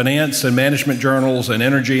in finance and management journals and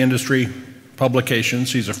energy industry publications.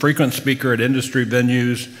 She's a frequent speaker at industry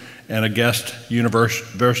venues and a guest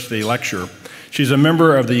university lecturer. She's a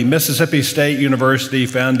member of the Mississippi State University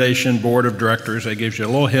Foundation Board of Directors. That gives you a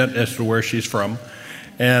little hint as to where she's from.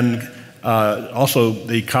 And also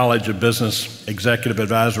the College of Business Executive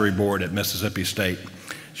Advisory Board at Mississippi State.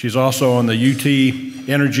 She's also on the UT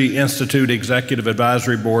Energy Institute Executive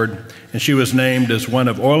Advisory Board, and she was named as one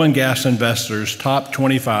of Oil and Gas Investors' top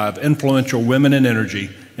 25 influential women in energy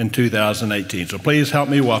in 2018. So please help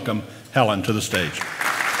me welcome Helen to the stage.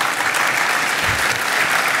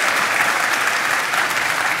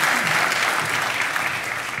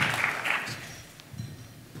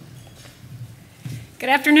 Good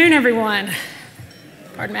afternoon, everyone.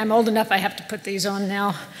 Pardon me, I'm old enough I have to put these on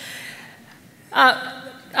now.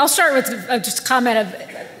 I'll start with just a comment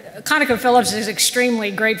of ConocoPhillips is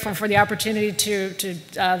extremely grateful for the opportunity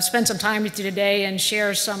to spend some time with you today and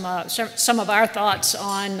share some of our thoughts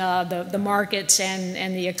on the markets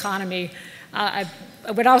and the economy. I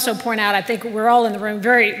would also point out, I think we're all in the room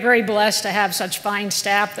very, very blessed to have such fine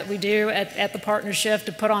staff that we do at the partnership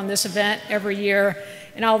to put on this event every year,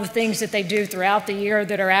 and all the things that they do throughout the year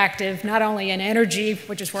that are active, not only in energy,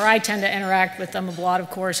 which is where I tend to interact with them a lot, of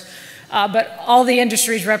course, but all the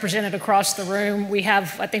industries represented across the room. We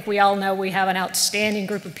have, I think we all know, we have an outstanding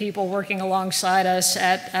group of people working alongside us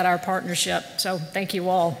at our partnership. So thank you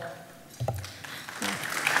all.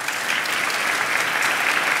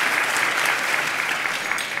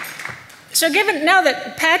 So now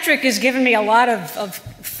that Patrick has given me a lot of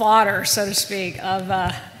fodder, so to speak,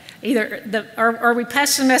 of either are we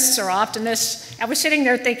pessimists or optimists, I was sitting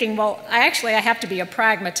there thinking, well, I have to be a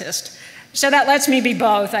pragmatist. So that lets me be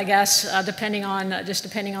both, I guess, depending on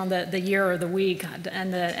the year or the week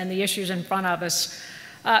and the issues in front of us.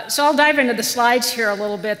 So I'll dive into the slides here a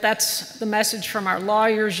little bit. That's the message from our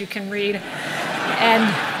lawyers you can read.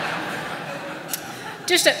 And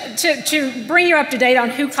just to bring you up to date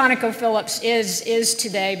on who ConocoPhillips is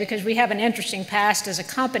today, because we have an interesting past as a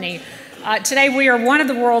company. Today we are one of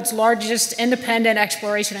the world's largest independent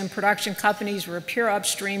exploration and production companies. We're a pure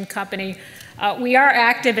upstream company. We are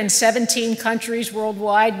active in 17 countries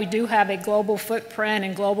worldwide. We do have a global footprint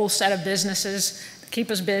and global set of businesses that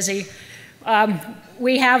keep us busy.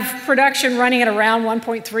 We have production running at around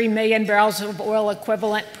 1.3 million barrels of oil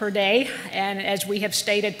equivalent per day, and as we have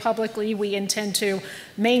stated publicly, we intend to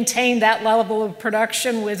maintain that level of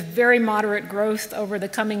production with very moderate growth over the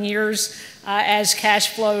coming years as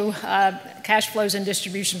cash flows and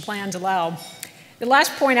distribution plans allow. The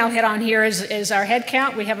last point I'll hit on here is our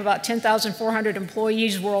headcount. We have about 10,400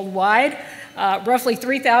 employees worldwide. Roughly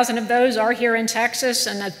 3,000 of those are here in Texas,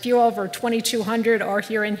 and a few over 2,200 are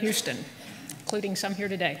here in Houston, including some here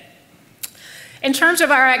today. In terms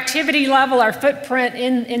of our activity level, our footprint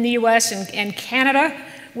in the US and Canada,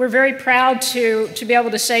 we're very proud to be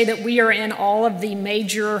able to say that we are in all of the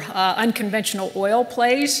major unconventional oil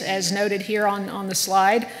plays, as noted here on the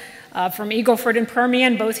slide, from Eagle Ford and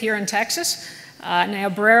Permian, both here in Texas,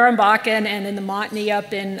 Niobrara and Bakken, and in the Montney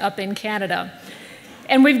up in Canada.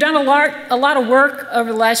 And we've done a lot of work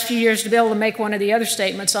over the last few years to be able to make one of the other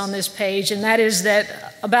statements on this page, and that is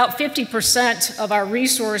that about 50% of our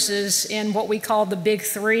resources in what we call the big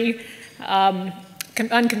three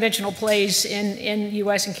unconventional plays in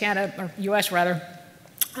US and Canada, or US rather,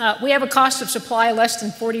 we have a cost of supply less than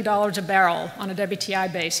 $40 a barrel on a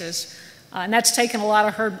WTI basis. And that's taken a lot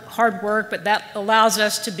of hard work, but that allows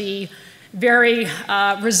us to be very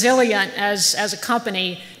resilient as a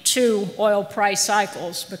company to oil price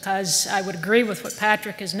cycles, because I would agree with what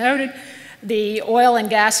Patrick has noted. The oil and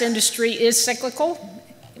gas industry is cyclical.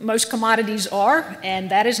 Most commodities are, and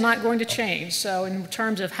that is not going to change. So in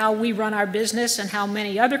terms of how we run our business and how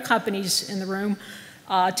many other companies in the room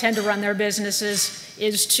tend to run their businesses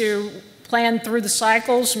is to plan through the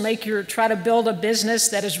cycles, try to build a business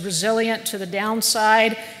that is resilient to the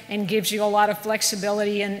downside and gives you a lot of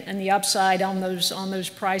flexibility and the upside on those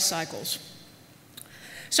price cycles.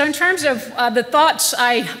 So in terms of the thoughts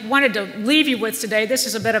I wanted to leave you with today, this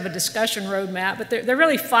is a bit of a discussion roadmap, but there are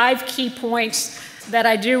really 5 key points that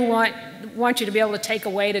I do want you to be able to take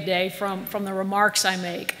away today from the remarks I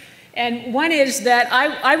make. And one is that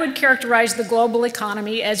I would characterize the global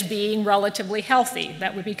economy as being relatively healthy.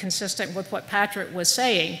 That would be consistent with what Patrick was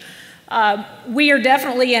saying. We are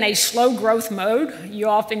definitely in a slow growth mode. You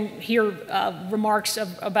often hear remarks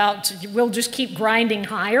about we'll just keep grinding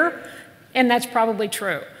higher, and that's probably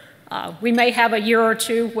true. We may have a year or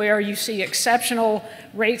two where you see exceptional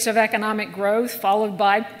rates of economic growth, followed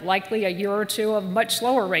by likely a year or two of much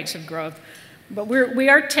slower rates of growth. But we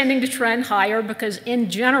are tending to trend higher because, in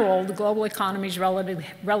general, the global economy is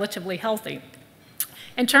relatively healthy.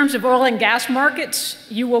 In terms of oil and gas markets,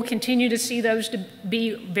 you will continue to see those to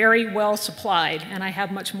be very well supplied, and I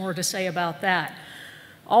have much more to say about that.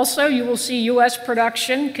 Also, you will see U.S.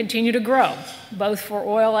 production continue to grow, both for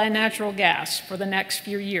oil and natural gas for the next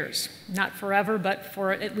few years. Not forever, but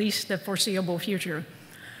for at least the foreseeable future.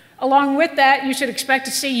 Along with that, you should expect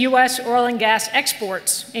to see U.S. oil and gas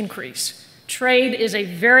exports increase. Trade is a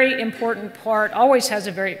very important part, always has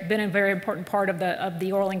been a very important part of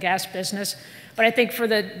the oil and gas business. But I think for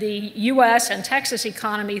the U.S. and Texas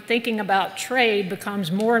economy, thinking about trade becomes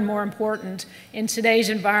more and more important in today's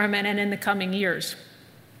environment and in the coming years.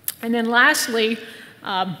 And then lastly,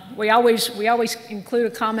 we always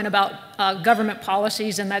include a comment about government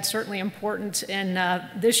policies, and that's certainly important in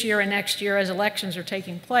this year and next year as elections are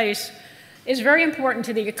taking place. It's very important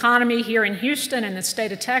to the economy here in Houston and the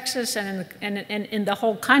state of Texas and in the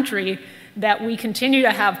whole country that we continue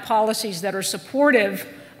to have policies that are supportive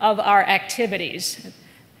of our activities.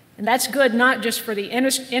 And that's good not just for the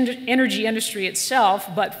energy industry itself,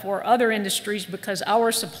 but for other industries, because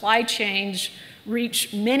our supply chains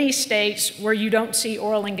reach many states where you don't see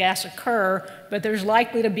oil and gas occur, but there's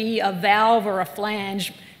likely to be a valve or a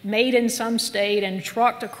flange made in some state and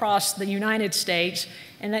trucked across the United States,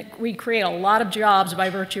 and that we create a lot of jobs by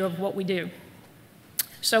virtue of what we do.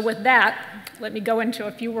 So with that, let me go into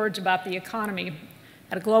a few words about the economy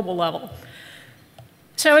at a global level.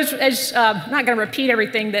 So I'm not going to repeat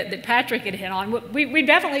everything that Patrick had hit on. We've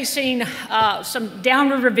definitely seen some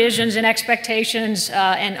downward revisions in expectations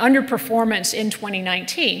and underperformance in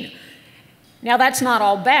 2019. Now, that's not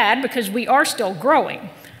all bad because we are still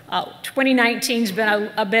growing. 2019's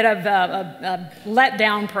been a bit of a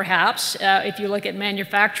letdown, perhaps, if you look at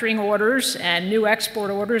manufacturing orders and new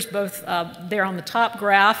export orders, both there on the top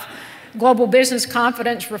graph. Global business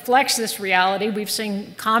confidence reflects this reality. We've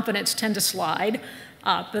seen confidence tend to slide.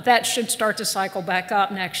 But that should start to cycle back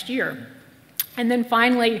up next year. And then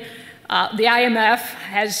finally, the IMF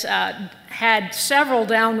has had several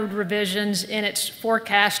downward revisions in its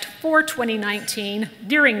forecast for 2019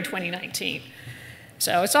 during 2019.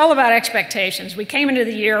 So it's all about expectations. We came into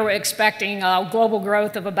the year expecting global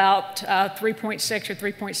growth of about 3.6 or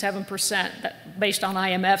 3.7% based on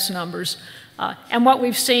IMF's numbers. And what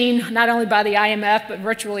we've seen, not only by the IMF, but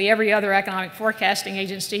virtually every other economic forecasting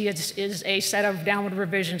agency, is a set of downward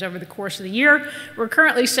revisions over the course of the year. We're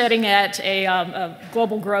currently sitting at a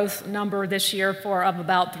global growth number this year of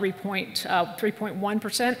about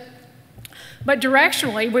 3.1%. But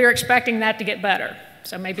directionally, we're expecting that to get better.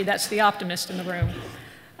 So maybe that's the optimist in the room.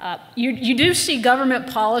 You do see government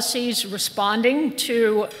policies responding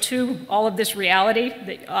to all of this reality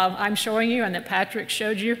that I'm showing you and that Patrick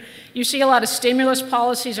showed you. You see a lot of stimulus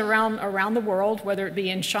policies around the world, whether it be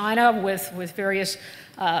in China with various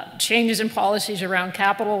changes in policies around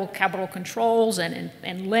capital controls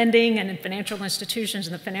and lending and in financial institutions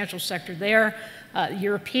in the financial sector there.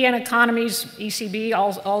 European economies, ECB,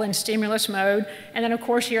 all in stimulus mode. And then, of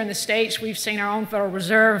course, here in the States, we've seen our own Federal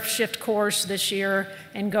Reserve shift course this year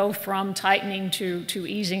and go from tightening to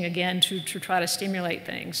easing again to try to stimulate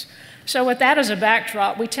things. So with that as a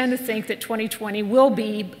backdrop, we tend to think that 2020 will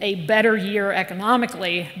be a better year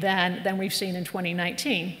economically than we've seen in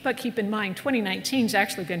 2019. But keep in mind, 2019's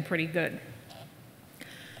actually been pretty good.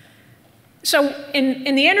 So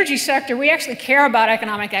in the energy sector, we actually care about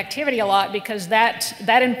economic activity a lot because that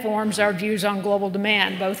informs our views on global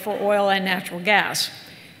demand, both for oil and natural gas.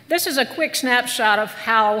 This is a quick snapshot of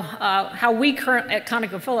how we at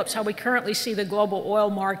ConocoPhillips, how we currently see the global oil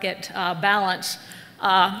market balance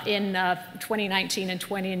in 2019 and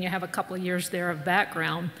 20, and you have a couple of years there of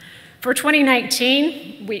background. For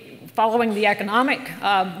 2019, following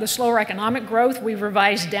the slower economic growth, we've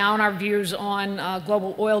revised down our views on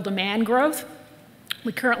global oil demand growth.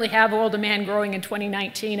 We currently have oil demand growing in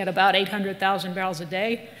 2019 at about 800,000 barrels a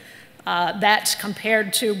day. That's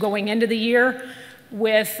compared to going into the year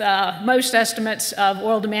with most estimates of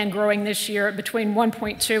oil demand growing this year between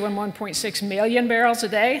 1.2 and 1.6 million barrels a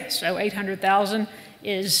day. So 800,000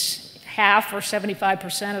 is half or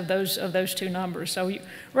 75% of those two numbers. So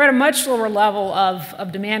we're at a much lower level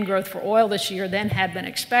of demand growth for oil this year than had been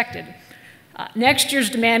expected. Next year's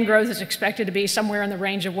demand growth is expected to be somewhere in the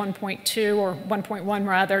range of 1.2 or 1.1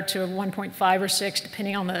 rather to 1.5 or 6,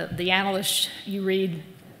 depending on the analysts you read.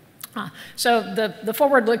 So the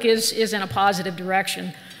forward look is in a positive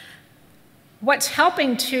direction. What's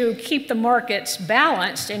helping to keep the markets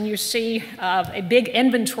balanced, and you see a big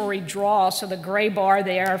inventory draw, so the gray bar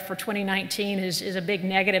there for 2019 is a big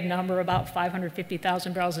negative number, about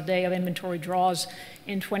 550,000 barrels a day of inventory draws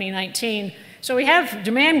in 2019. So we have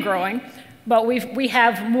demand growing, But we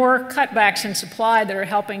have more cutbacks in supply that are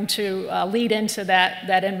helping to lead into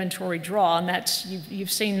that inventory draw, and that's,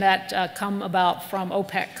 you've seen that come about from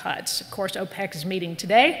OPEC cuts. Of course, OPEC is meeting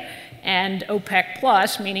today, and OPEC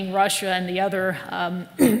Plus, meaning Russia and the other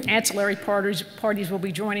ancillary parties will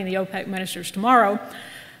be joining the OPEC ministers tomorrow.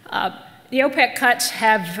 The OPEC cuts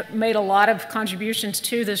have made a lot of contributions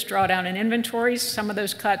to this drawdown in inventories. Some of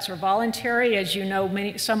those cuts are voluntary. As you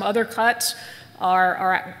know, some other cuts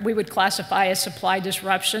we would classify as supply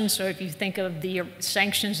disruption. So if you think of the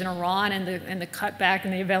sanctions in Iran and the cutback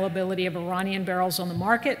in the availability of Iranian barrels on the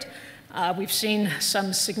market, we've seen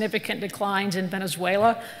some significant declines in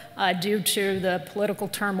Venezuela due to the political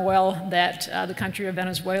turmoil that the country of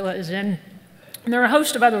Venezuela is in. And there are a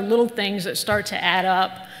host of other little things that start to add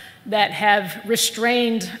up that have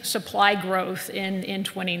restrained supply growth in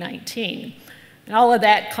 2019. And all of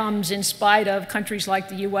that comes in spite of countries like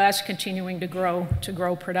the U.S. continuing to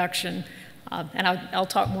grow production. And I'll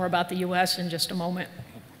talk more about the U.S. in just a moment.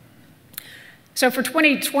 So for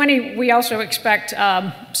 2020, we also expect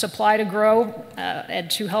supply to grow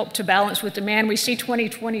and to help to balance with demand. We see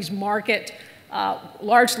 2020's market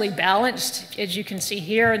largely balanced, as you can see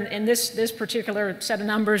here. In this particular set of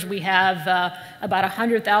numbers, we have about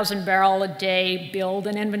 100,000 barrel a day build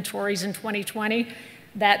in inventories in 2020.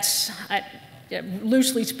 That's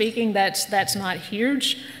loosely speaking, that's not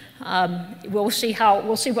huge. We'll see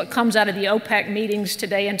what comes out of the OPEC meetings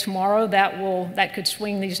today and tomorrow. That could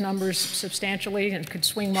swing these numbers substantially and could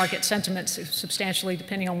swing market sentiments substantially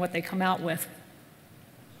depending on what they come out with.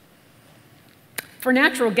 For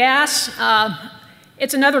natural gas,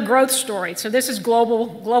 it's another growth story. So this is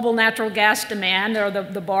global natural gas demand. There are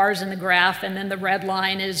the bars in the graph, and then the red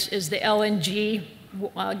line is the LNG,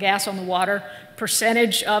 gas on the water,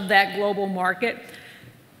 percentage of that global market.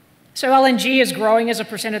 So LNG is growing as a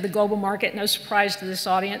percent of the global market, no surprise to this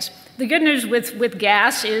audience. The good news with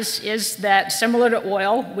gas is that similar to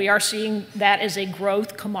oil, we are seeing that as a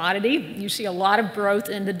growth commodity. You see a lot of growth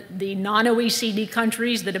in the non-OECD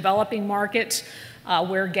countries, the developing markets,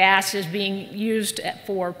 where gas is being used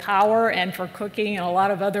for power and for cooking, and a lot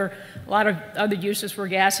of other uses where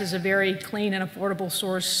gas is a very clean and affordable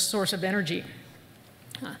source of energy.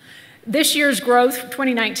 This year's growth,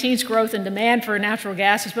 2019's growth in demand for natural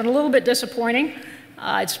gas has been a little bit disappointing.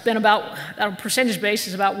 It's been about, on a percentage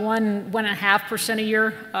basis, about 1.5% a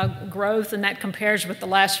year growth, and that compares with the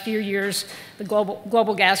last few years. The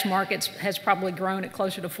global gas markets has probably grown at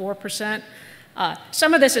closer to 4%.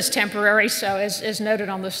 Some of this is temporary, so as noted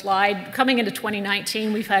on the slide, coming into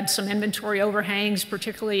 2019, we've had some inventory overhangs,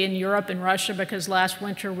 particularly in Europe and Russia, because last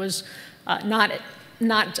winter was not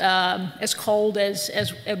as cold as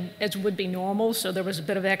would be normal, so there was a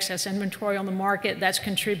bit of excess inventory on the market. That's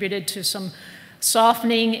contributed to some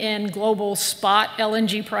softening in global spot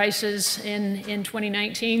LNG prices in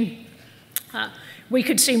 2019. We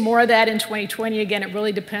could see more of that in 2020. Again, it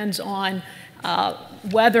really depends on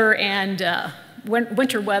weather and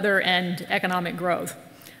winter weather and economic growth.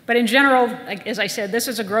 But in general, as I said, this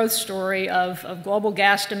is a growth story of global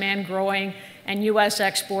gas demand growing and U.S.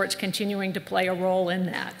 exports continuing to play a role in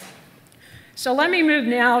that. So let me move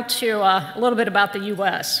now to a little bit about the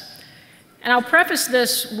U.S. And I'll preface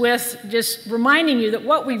this with just reminding you that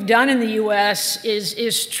what we've done in the U.S.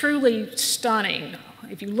 is truly stunning.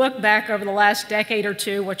 If you look back over the last decade or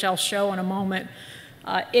two, which I'll show in a moment,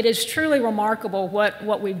 it is truly remarkable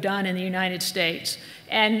what we've done in the United States.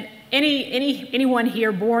 And anyone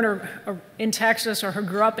here born or in Texas or who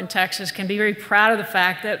grew up in Texas can be very proud of the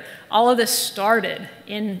fact that all of this started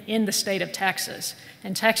in the state of Texas.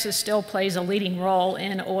 And Texas still plays a leading role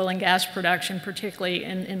in oil and gas production, particularly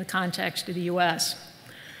in the context of the U.S.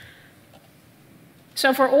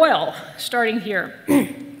 So for oil, starting here.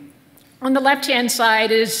 On the left-hand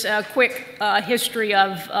side is a quick history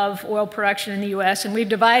of oil production in the U.S., and we've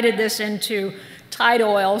divided this into tight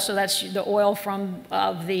oil, so that's the oil from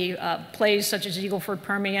the plays such as Eagle Ford,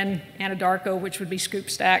 Permian, Anadarko, which would be Scoop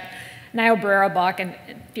Stack, Niobrara, Bakken,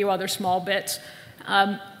 and a few other small bits.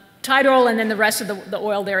 Tight oil, and then the rest of the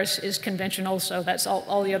oil there is conventional, so that's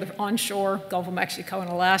all the other onshore, Gulf of Mexico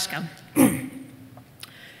and Alaska.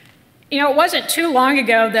 You know, it wasn't too long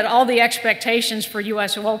ago that all the expectations for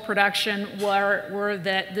U.S. oil production were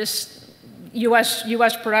that this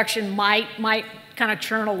U.S. production might kind of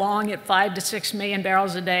churn along at 5 to 6 million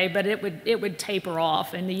barrels a day, but it would taper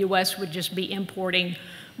off, and the U.S. would just be importing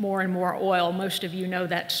more and more oil. Most of you know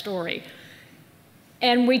that story.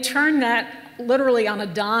 And we turned that literally on a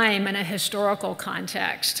dime in a historical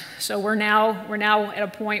context. So we're now at a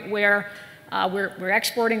point where We're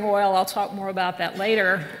exporting oil. I'll talk more about that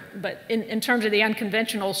later. But in terms of the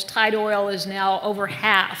unconventionals, tight oil is now over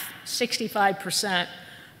half, 65%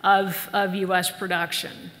 of U.S.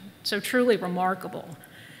 production. So truly remarkable.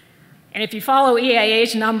 And if you follow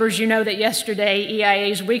EIA's numbers, you know that yesterday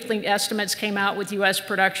EIA's weekly estimates came out with U.S.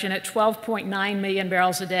 production at 12.9 million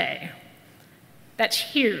barrels a day. That's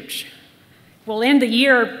huge. We'll end the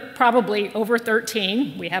year probably over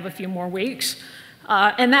 13. We have a few more weeks.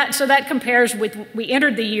 So that compares with, we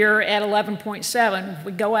entered the year at 11.7. If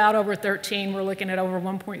we go out over 13, we're looking at over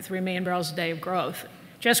 1.3 million barrels a day of growth.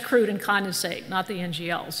 Just crude and condensate, not the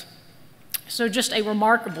NGLs. So just a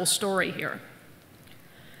remarkable story here.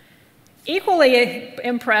 Equally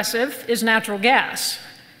impressive is natural gas.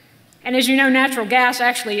 And as you know, natural gas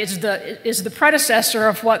actually is the predecessor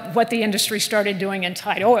of what the industry started doing in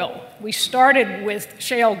tight oil. We started with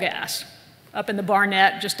shale gas up in the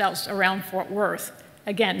Barnett, just out around Fort Worth,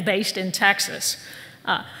 again, based in Texas.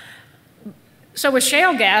 So with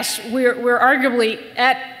shale gas, we're arguably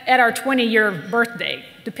at our 20-year birthday,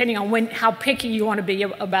 depending on how picky you want to be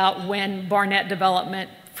about when Barnett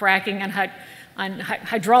development, fracking, and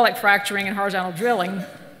hydraulic fracturing and horizontal drilling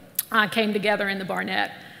came together in the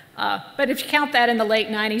Barnett. But if you count that in the late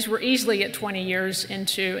 90s, we're easily at 20 years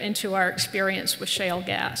into our experience with shale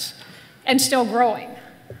gas, and still growing.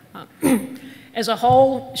 As a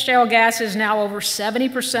whole, shale gas is now over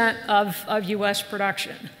 70% of U.S.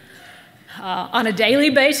 production. On a daily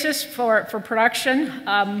basis for production,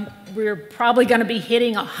 we're probably going to be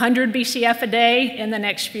hitting 100 BCF a day in the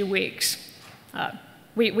next few weeks.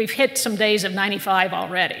 We've hit some days of 95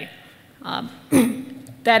 already.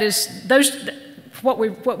 That is what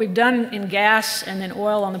we've done in gas and then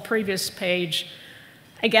oil on the previous page.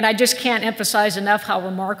 Again, I just can't emphasize enough how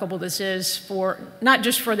remarkable this is for not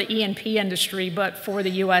just for the E&P industry, but for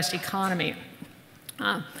the U.S. economy.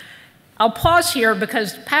 I'll pause here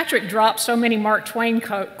because Patrick dropped so many Mark Twain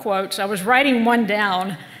quotes. I was writing one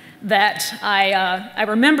down that I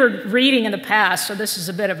remembered reading in the past, so this is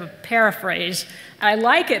a bit of a paraphrase. I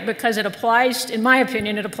like it because it applies, in my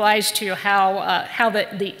opinion, it applies to how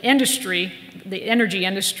the industry, the energy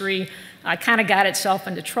industry, kind of got itself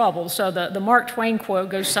into trouble. So the Mark Twain quote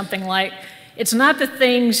goes something like, "It's not the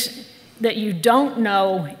things that you don't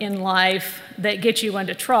know in life that get you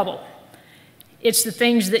into trouble. It's the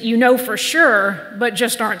things that you know for sure, but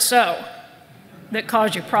just aren't so, that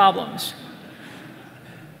cause you problems."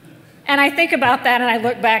 And I think about that, and I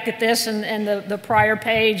look back at this and the prior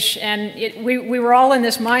page, and we were all in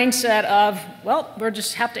this mindset of, well, we'll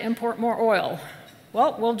just have to import more oil.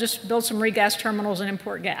 Well, we'll just build some regas terminals and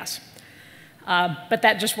import gas. But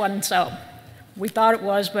that just wasn't so. We thought it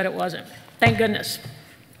was, but it wasn't. Thank goodness.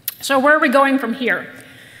 So where are we going from here?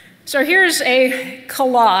 So here's a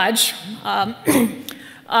collage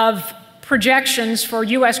of projections for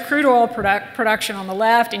U.S. crude oil production on the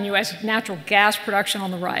left and U.S. natural gas production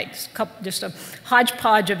on the right. Just a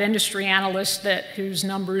hodgepodge of industry analysts whose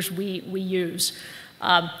numbers we use.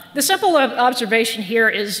 The simple observation here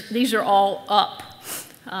is these are all up.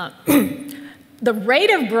 The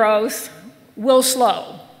rate of growth will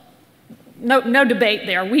slow. No debate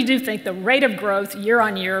there. We do think the rate of growth year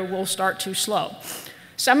on year will start to slow.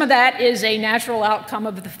 Some of that is a natural outcome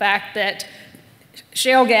of the fact that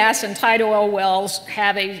shale gas and tight oil wells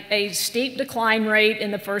have a steep decline rate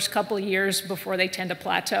in the first couple of years before they tend to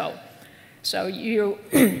plateau. So you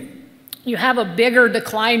have a bigger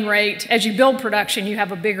decline rate. As you build production, you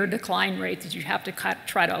have a bigger decline rate that you have to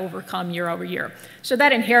try to overcome year over year. So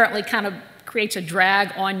that inherently kind of creates a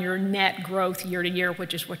drag on your net growth year to year,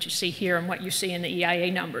 which is what you see here and what you see in the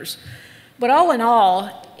EIA numbers. But all in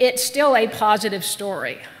all, it's still a positive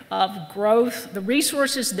story of growth. The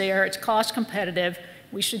resource is there, it's cost competitive.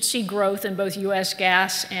 We should see growth in both U.S.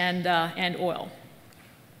 gas and oil.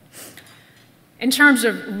 In terms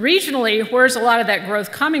of regionally, where's a lot of that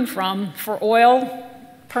growth coming from? For oil,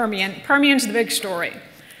 Permian. Permian's the big story.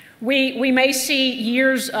 We may see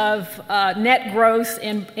years of net growth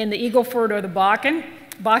in the Eagle Ford or the Bakken.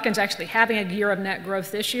 Bakken's actually having a year of net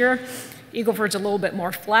growth this year. Eagle Ford's a little bit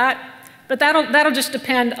more flat. But that'll just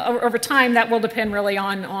depend, over time, that will depend really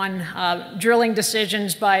on drilling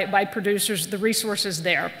decisions by producers, the resources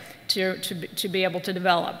there to be able to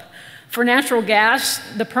develop. For natural gas,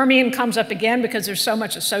 the Permian comes up again because there's so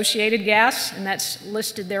much associated gas, and that's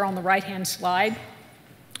listed there on the right-hand slide.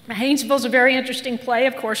 Haynesville's a very interesting play,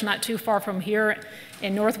 of course, not too far from here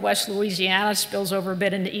in northwest Louisiana, spills over a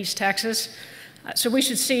bit into East Texas. So we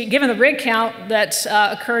should see, given the rig count that's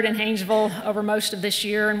occurred in Haynesville over most of this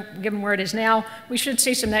year, and given where it is now, we should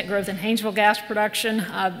see some net growth in Haynesville gas production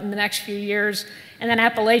in the next few years. And then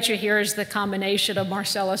Appalachia here is the combination of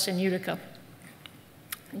Marcellus and Utica.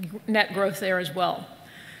 net growth there as well.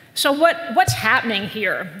 So what's happening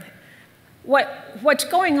here? What's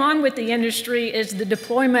going on with the industry is the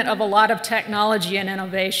deployment of a lot of technology and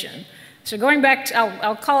innovation. So going back to,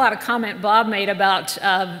 I'll call out a comment Bob made about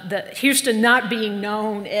Houston not being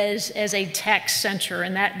known as a tech center,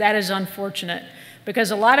 and that is unfortunate,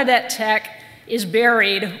 because a lot of that tech is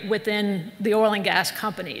buried within the oil and gas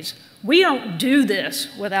companies. We don't do this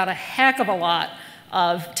without a heck of a lot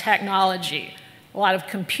of technology, a lot of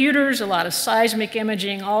computers, a lot of seismic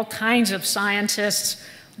imaging, all kinds of scientists.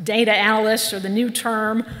 Data analysts are the new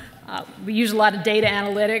term. We use a lot of data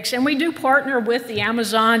analytics, and we do partner with the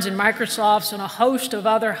Amazons and Microsofts and a host of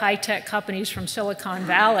other high-tech companies from Silicon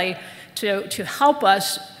Valley to help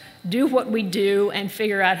us do what we do and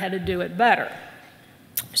figure out how to do it better.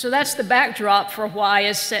 So that's the backdrop for why,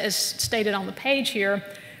 as stated on the page here,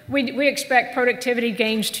 we expect productivity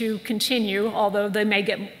gains to continue, although they may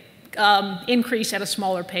get increase at a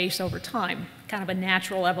smaller pace over time, kind of a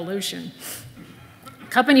natural evolution.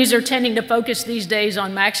 Companies are tending to focus these days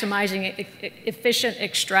on maximizing efficient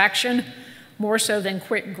extraction more so than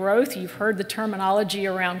quick growth. You've heard the terminology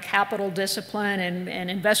around capital discipline, and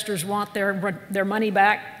investors want their money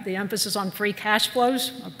back. The emphasis on free cash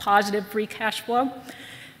flows, a positive free cash flow.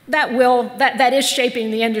 That is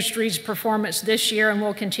shaping the industry's performance this year and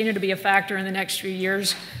will continue to be a factor in the next few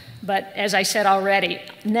years. But as I said already,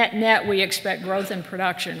 net, we expect growth in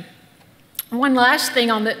production. One last thing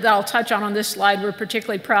that I'll touch on this slide we're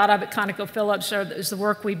particularly proud of at ConocoPhillips is the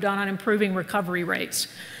work we've done on improving recovery rates.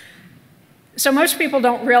 So most people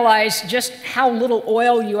don't realize just how little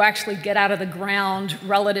oil you actually get out of the ground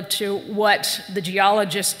relative to what the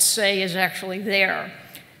geologists say is actually there.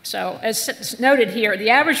 So as noted here, the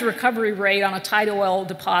average recovery rate on a tight oil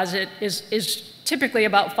deposit is typically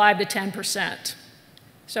about 5 to 10%.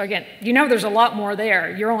 So again, you know there's a lot more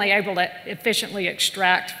there. You're only able to efficiently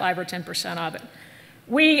extract 5 or 10% of it.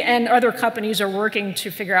 We and other companies are working to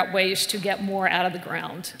figure out ways to get more out of the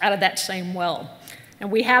ground, out of that same well. And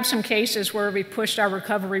we have some cases where we pushed our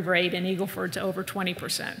recovery rate in Eagle Ford to over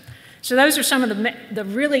 20%. So those are some of the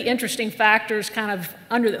really interesting factors kind of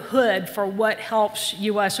under the hood for what helps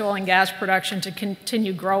U.S. oil and gas production to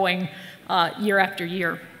continue growing year after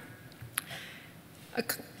year.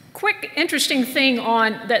 Quick, interesting thing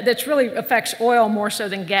that really affects oil more so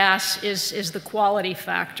than gas is the quality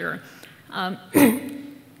factor.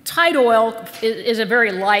 Tight oil is a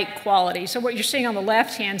very light quality. So what you're seeing on the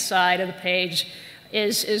left-hand side of the page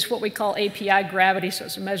is what we call API gravity, so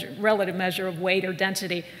it's a relative measure of weight or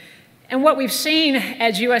density. And what we've seen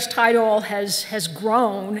as U.S. tight oil has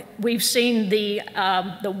grown, we've seen the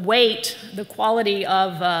weight, the quality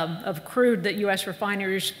of crude that U.S.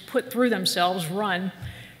 refineries put through themselves, run,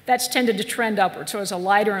 that's tended to trend upward, so it's a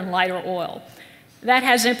lighter and lighter oil. That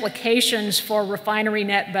has implications for refinery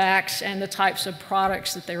netbacks and the types of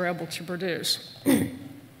products that they're able to produce.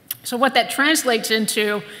 So what that translates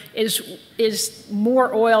into is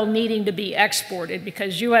more oil needing to be exported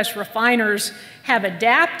because U.S. refiners have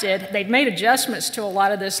adapted. They've made adjustments to a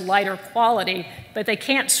lot of this lighter quality, but they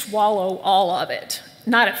can't swallow all of it,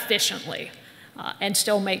 not efficiently, and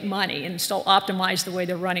still make money and still optimize the way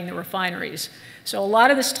they're running the refineries. So a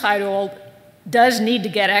lot of this tight oil does need to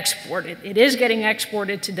get exported. It is getting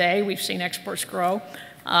exported today. We've seen exports grow,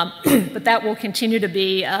 but that will continue to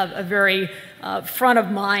be a very front of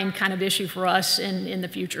mind kind of issue for us in the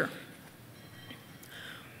future.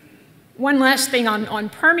 One last thing on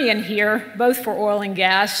Permian here, both for oil and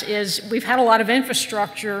gas, is we've had a lot of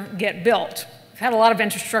infrastructure get built. We've had a lot of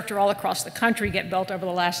infrastructure all across the country get built over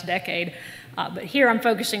the last decade, but here I'm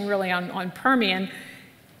focusing really on Permian.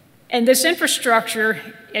 And this infrastructure,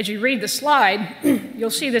 as you read the slide, you'll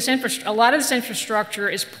see a lot of this infrastructure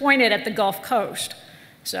is pointed at the Gulf Coast.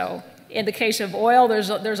 So in the case of oil, there's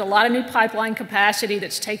a lot of new pipeline capacity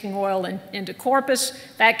that's taking oil into Corpus.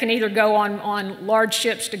 That can either go on large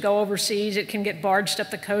ships to go overseas, it can get barged up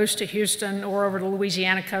the coast to Houston or over to the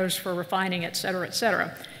Louisiana coast for refining, et cetera, et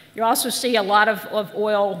cetera. You also see a lot of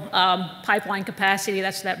oil pipeline capacity,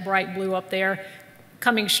 that's that bright blue up there,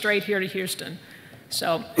 coming straight here to Houston.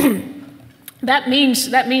 So that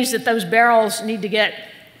means that those barrels need to get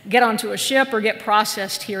onto a ship or get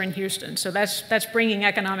processed here in Houston. So that's bringing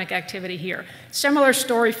economic activity here. Similar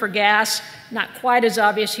story for gas, not quite as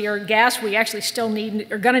obvious here. Gas, we actually still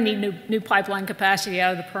are going to need new pipeline capacity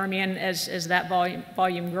out of the Permian as that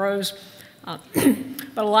volume grows. But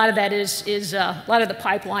a lot of that is a lot of the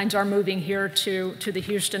pipelines are moving here to the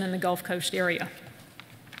Houston and the Gulf Coast area.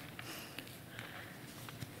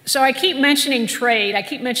 So I keep mentioning trade, I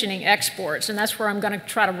keep mentioning exports, and that's where I'm going to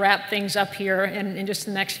try to wrap things up here in just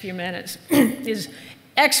the next few minutes.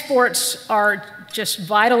 exports are just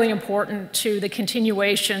vitally important to the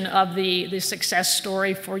continuation of the success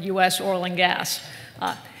story for U.S. oil and gas.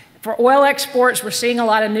 For oil exports, we're seeing a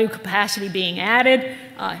lot of new capacity being added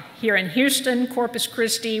here in Houston, Corpus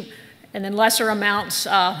Christi, and then lesser amounts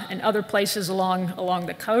in other places along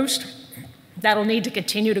the coast. That'll need to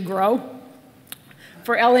continue to grow.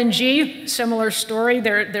 For LNG, similar story.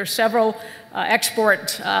 There are several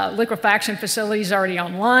export liquefaction facilities already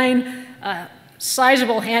online.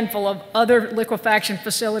 Sizable handful of other liquefaction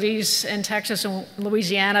facilities in Texas and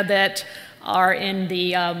Louisiana that are in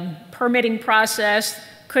the permitting process,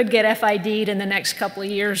 could get FID'd in the next couple of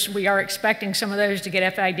years. We are expecting some of those to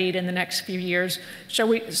get FID'd in the next few years. So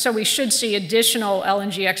we should see additional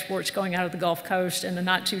LNG exports going out of the Gulf Coast in the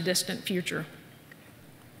not too distant future.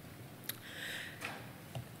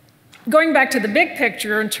 Going back to the big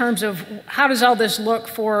picture in terms of how does all this look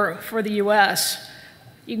for the US,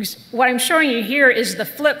 what I'm showing you here is the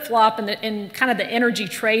flip-flop in kind of the energy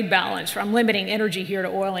trade balance. I'm limiting energy here to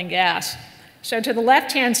oil and gas. So to the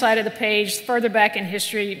left-hand side of the page, further back in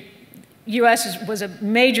history, US was a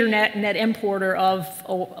major net importer of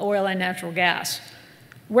oil and natural gas.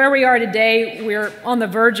 Where we are today, we're on the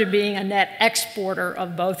verge of being a net exporter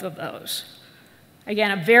of both of those.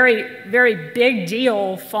 Again, a very, very big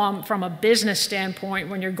deal from a business standpoint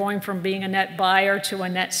when you're going from being a net buyer to a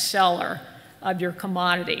net seller of your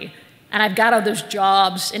commodity. And I've got all those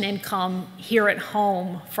jobs and income here at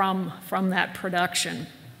home from that production.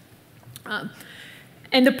 And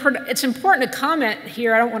it's important to comment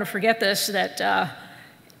here, I don't want to forget this, that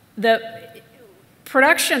the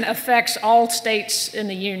production affects all states in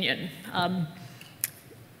the Union.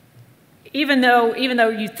 Even though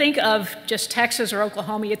you think of just Texas or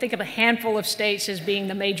Oklahoma, you think of a handful of states as being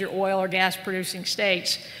the major oil or gas producing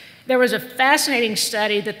states. There was a fascinating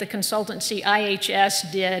study that the consultancy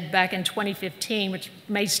IHS did back in 2015, which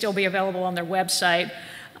may still be available on their website,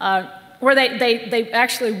 where they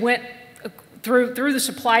actually went through the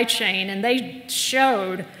supply chain, and they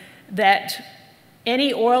showed that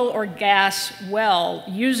any oil or gas well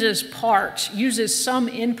uses some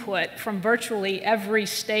input from virtually every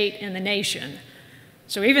state in the nation.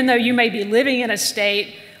 So even though you may be living in a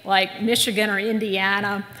state like Michigan or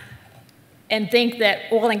Indiana and think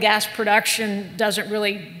that oil and gas production doesn't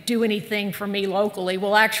really do anything for me locally,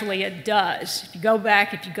 well, actually it does. If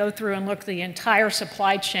you go through and look at the entire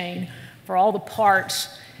supply chain for all the parts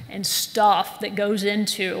and stuff that goes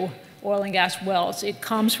into oil and gas wells, it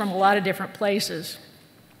comes from a lot of different places.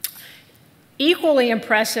 Equally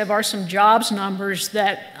impressive are some jobs numbers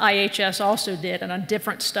that IHS also did in a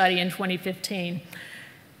different study in 2015.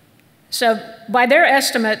 So by their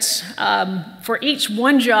estimates, for each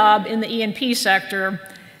one job in the E&P sector,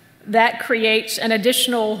 that creates an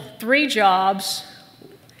additional 3 jobs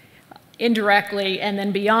indirectly, and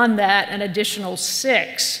then beyond that, an additional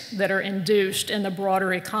 6 that are induced in the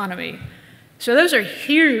broader economy. So those are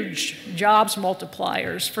huge jobs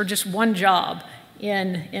multipliers for just one job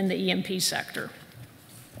in the E&P sector.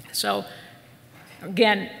 So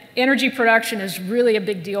again, energy production is really a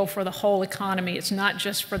big deal for the whole economy. It's not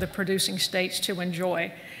just for the producing states to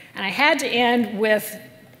enjoy. And I had to end with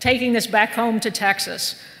taking this back home to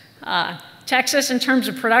Texas. Texas, in terms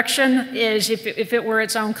of production, is, if it were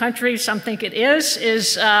its own country, some think it is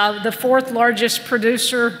the 4th largest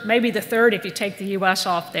producer, maybe the 3rd if you take the US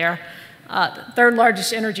off there, the 3rd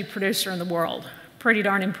largest energy producer in the world. Pretty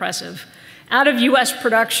darn impressive. Out of US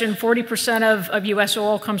production, 40% of US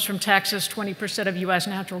oil comes from Texas, 20% of US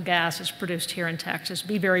natural gas is produced here in Texas.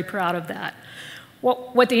 Be very proud of that.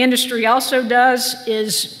 What the industry also does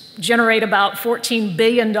is generate about $14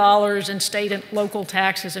 billion in state and local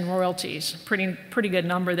taxes and royalties. Pretty good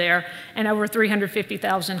number there, and over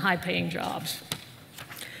 350,000 high-paying jobs.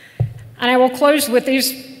 And I will close with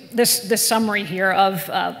this summary here of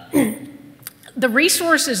the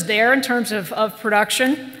resources there in terms of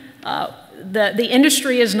production. The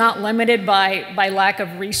industry is not limited by lack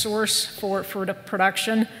of resource for the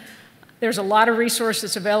production. There's a lot of resource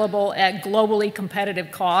that's available at globally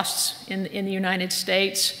competitive costs in the United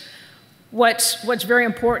States. What's very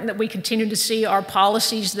important that we continue to see are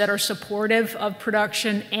policies that are supportive of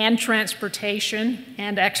production and transportation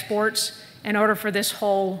and exports in order for this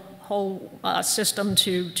whole system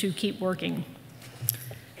to keep working.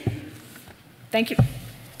 Thank you.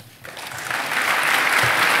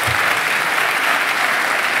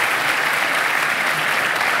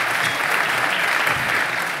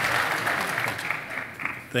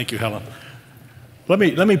 Thank you, Helen. Let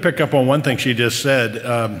me pick up on one thing she just said,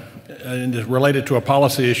 and related to a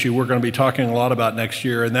policy issue we're going to be talking a lot about next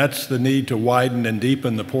year, and that's the need to widen and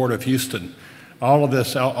deepen the Port of Houston. All of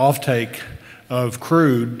this offtake of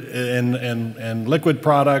crude and liquid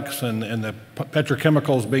products and the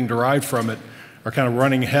petrochemicals being derived from it are kind of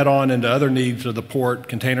running head-on into other needs of the port,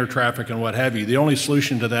 container traffic and what have you. The only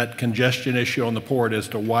solution to that congestion issue on the port is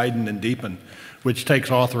to widen and deepen, which takes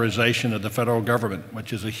authorization of the federal government,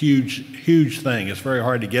 which is a huge, huge thing. It's very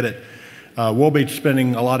hard to get it. We'll be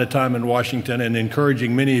spending a lot of time in Washington and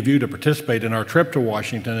encouraging many of you to participate in our trip to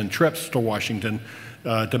Washington and trips to Washington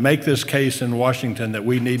to make this case in Washington that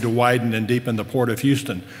we need to widen and deepen the Port of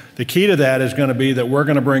Houston. The key to that is going to be that we're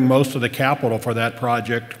going to bring most of the capital for that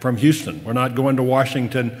project from Houston. We're not going to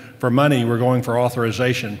Washington for money, we're going for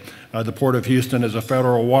authorization. The Port of Houston is a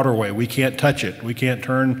federal waterway. We can't touch it. We can't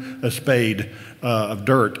turn a spade of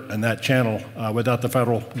dirt in that channel without the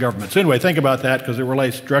federal government. So anyway, think about that because it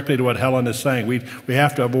relates directly to what Helen is saying. We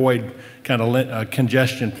have to avoid kind of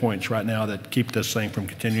congestion points right now that keep this thing from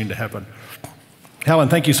continuing to happen. Helen,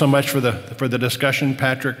 thank you so much for the discussion.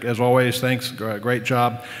 Patrick, as always, thanks. Great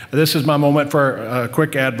job. This is my moment for a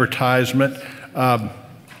quick advertisement.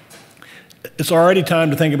 It's already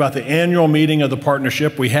time to think about the annual meeting of the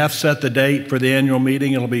partnership. We have set the date for the annual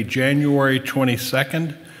meeting. It'll be January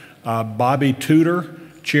 22nd. Bobby Tudor,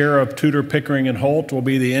 chair of Tudor, Pickering, and Holt, will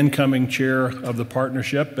be the incoming chair of the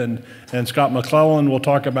partnership. And Scott McClellan will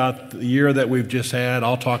talk about the year that we've just had.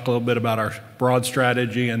 I'll talk a little bit about our broad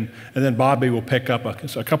strategy, and then Bobby will pick up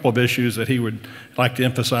a couple of issues that he would like to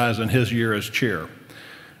emphasize in his year as chair.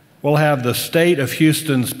 We'll have the state of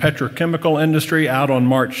Houston's petrochemical industry out on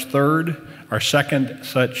March 3rd, our second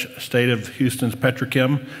such state of Houston's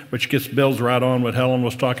petrochem, which builds right on what Helen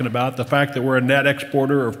was talking about. The fact that we're a net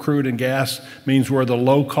exporter of crude and gas means we're the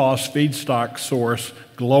low-cost feedstock source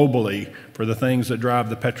globally for the things that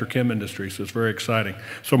drive the petrochem industry, so it's very exciting.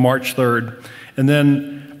 So March 3rd. And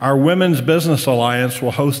then our Women's Business Alliance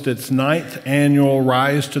will host its 9th annual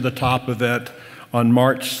Rise to the Top event on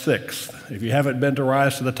March 6th. If you haven't been to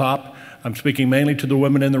Rise to the Top, I'm speaking mainly to the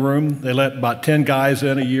women in the room. They let about 10 guys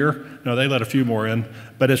in a year. No, they let a few more in.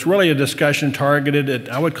 But it's really a discussion targeted at,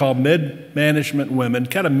 I would call, mid-management women,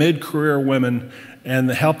 kind of mid-career women, and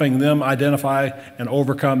helping them identify and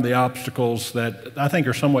overcome the obstacles that I think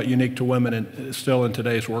are somewhat unique to women still in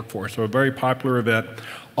today's workforce. So a very popular event.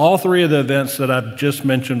 All three of the events that I've just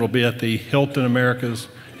mentioned will be at the Hilton Americas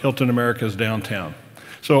downtown.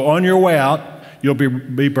 So on your way out, you'll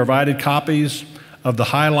be provided copies of the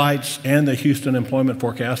highlights and the Houston employment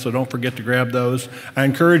forecast, so don't forget to grab those. I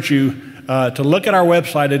encourage you to look at our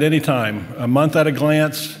website at any time. A Month at a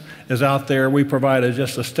Glance is out there. We provide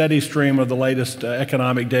just a steady stream of the latest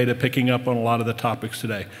economic data, picking up on a lot of the topics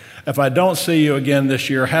today. If I don't see you again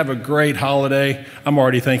this year, have a great holiday. I'm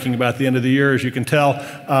already thinking about the end of the year, as you can tell.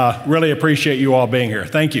 Really appreciate you all being here.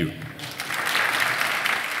 Thank you.